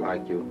quite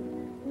like you,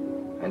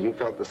 and you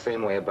felt the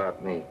same way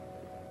about me.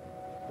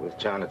 With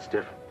John, it's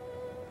different.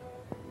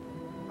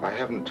 I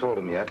haven't told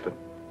him yet, but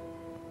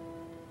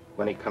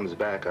when he comes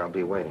back, I'll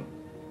be waiting.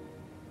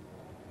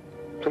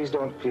 Please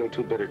don't feel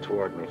too bitter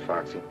toward me,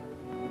 Foxy.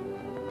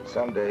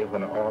 Someday,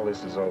 when all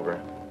this is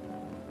over,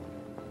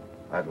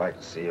 I'd like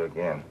to see you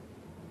again.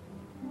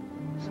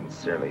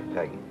 Sincerely,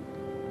 Peggy.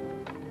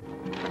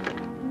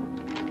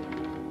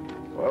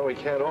 Well, we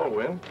can't all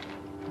win.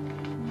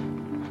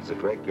 She's a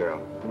great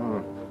girl.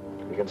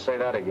 You can say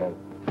that again.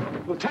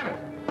 Lieutenant,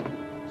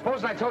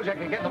 suppose I told you I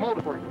could get the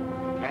motor working.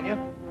 Can you?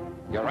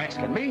 You're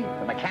asking me,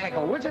 the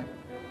mechanical wizard?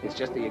 It's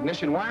just the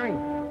ignition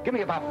wiring. Give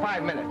me about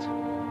 5 minutes.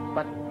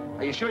 But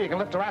are you sure you can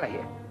lift her out of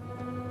here?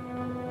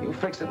 You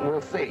fix it and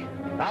we'll see.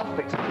 I'll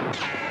fix it.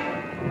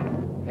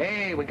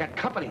 Hey, we got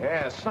company.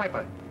 Yeah,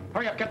 sniper.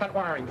 Hurry up, get that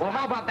wiring. Well,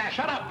 how about that?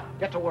 Shut up!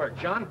 Get to work,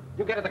 John.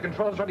 You get at the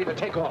controls ready to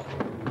take off.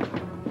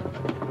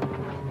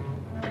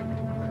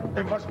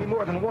 There must be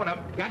more than one of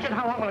them. Gadget,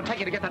 how long will it take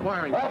you to get that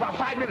wiring? Oh, about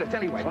 5 minutes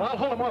anyway. Well, I'll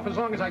hold them off as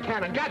long as I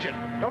can. And Gadget,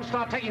 don't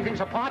start taking things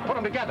apart. Put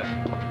them together.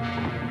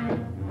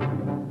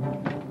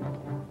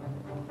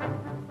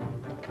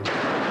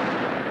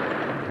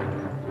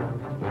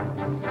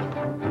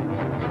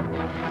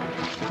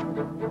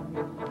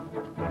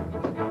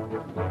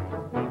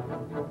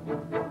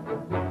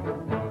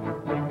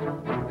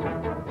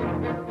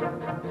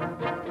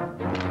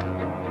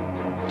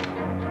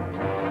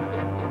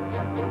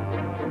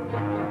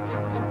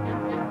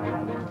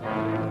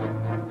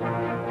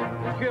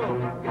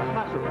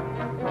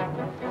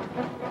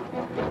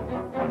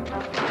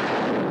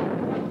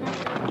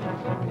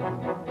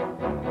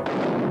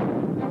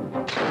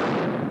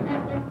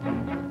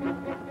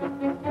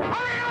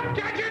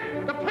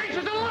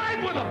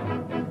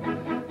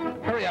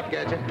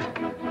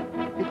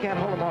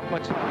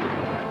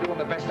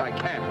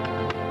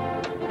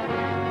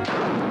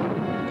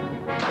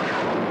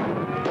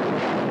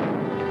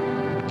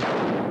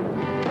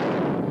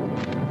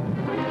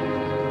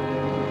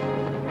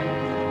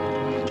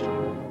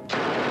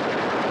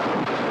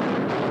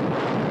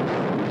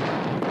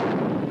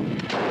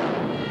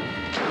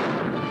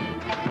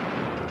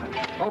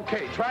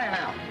 Okay, try it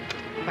out.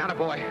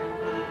 Attaboy.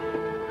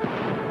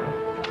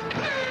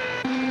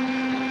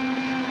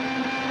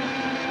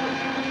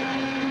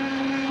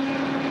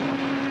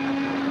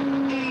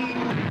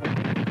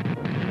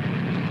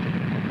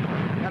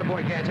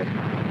 Attaboy, Gadget.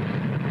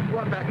 Go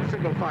on back and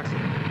signal Foxy.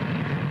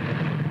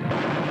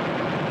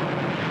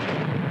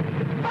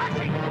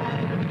 Foxy!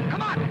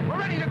 Come on, we're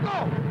ready to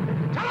go.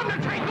 Tell him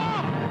to take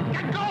off.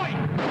 Get going.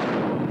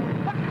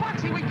 But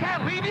Foxy, we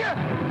can't leave you.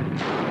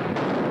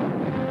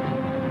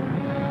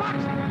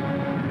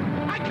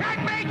 I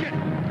can't make it!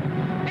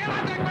 They'll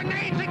have their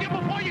grenades in you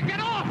before you get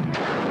off!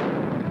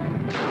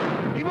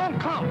 He won't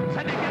come.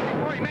 Said they'd get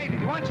before he made it.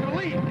 He wants you to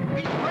leave.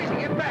 He's crazy.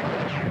 Get back.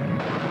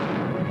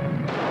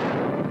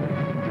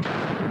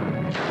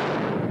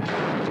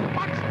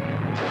 What?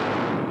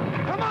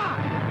 Come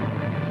on!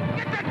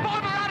 Get that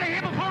bomber out of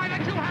here before I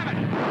let you have it!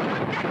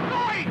 Get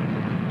going!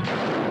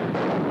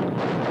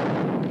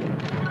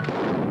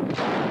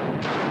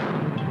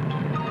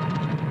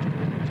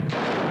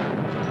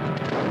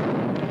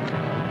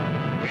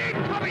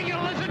 You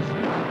lizards!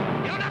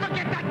 You'll never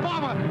get that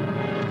bomber!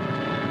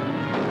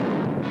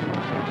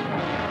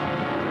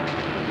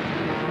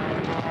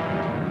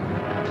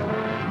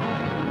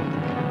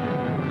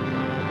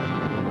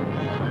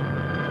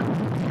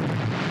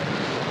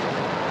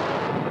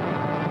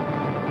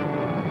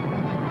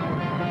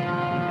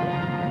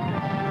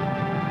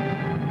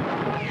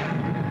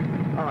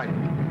 All right.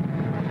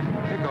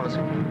 Here goes.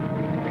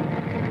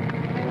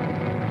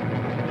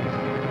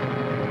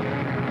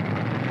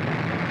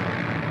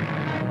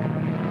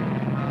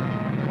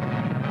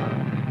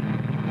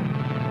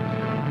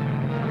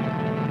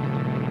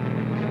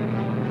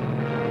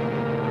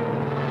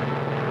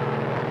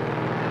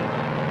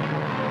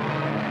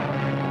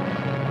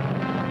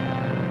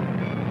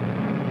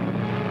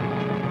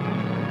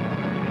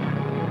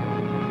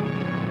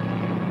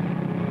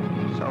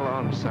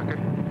 Sucker.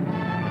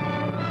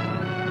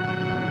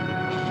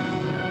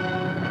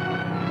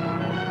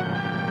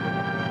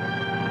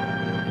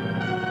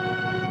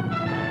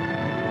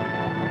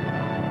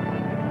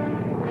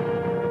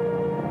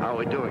 How are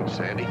we doing,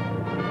 Sandy?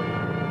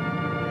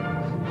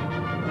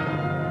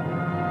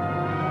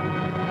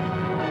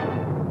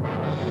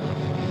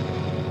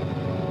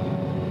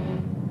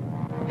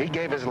 He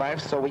gave his life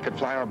so we could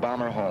fly our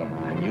bomber home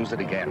and use it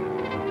again.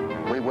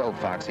 We will,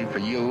 Foxy, for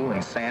you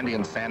and Sandy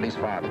and Sandy's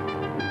father.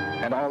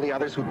 And all the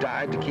others who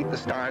died to keep the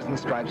stars and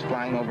stripes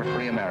flying over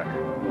free America.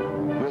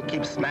 We'll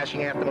keep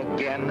smashing at them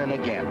again and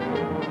again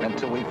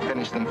until we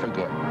finish them for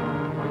good.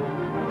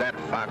 That,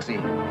 Foxy,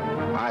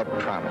 I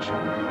promise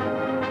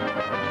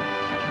you.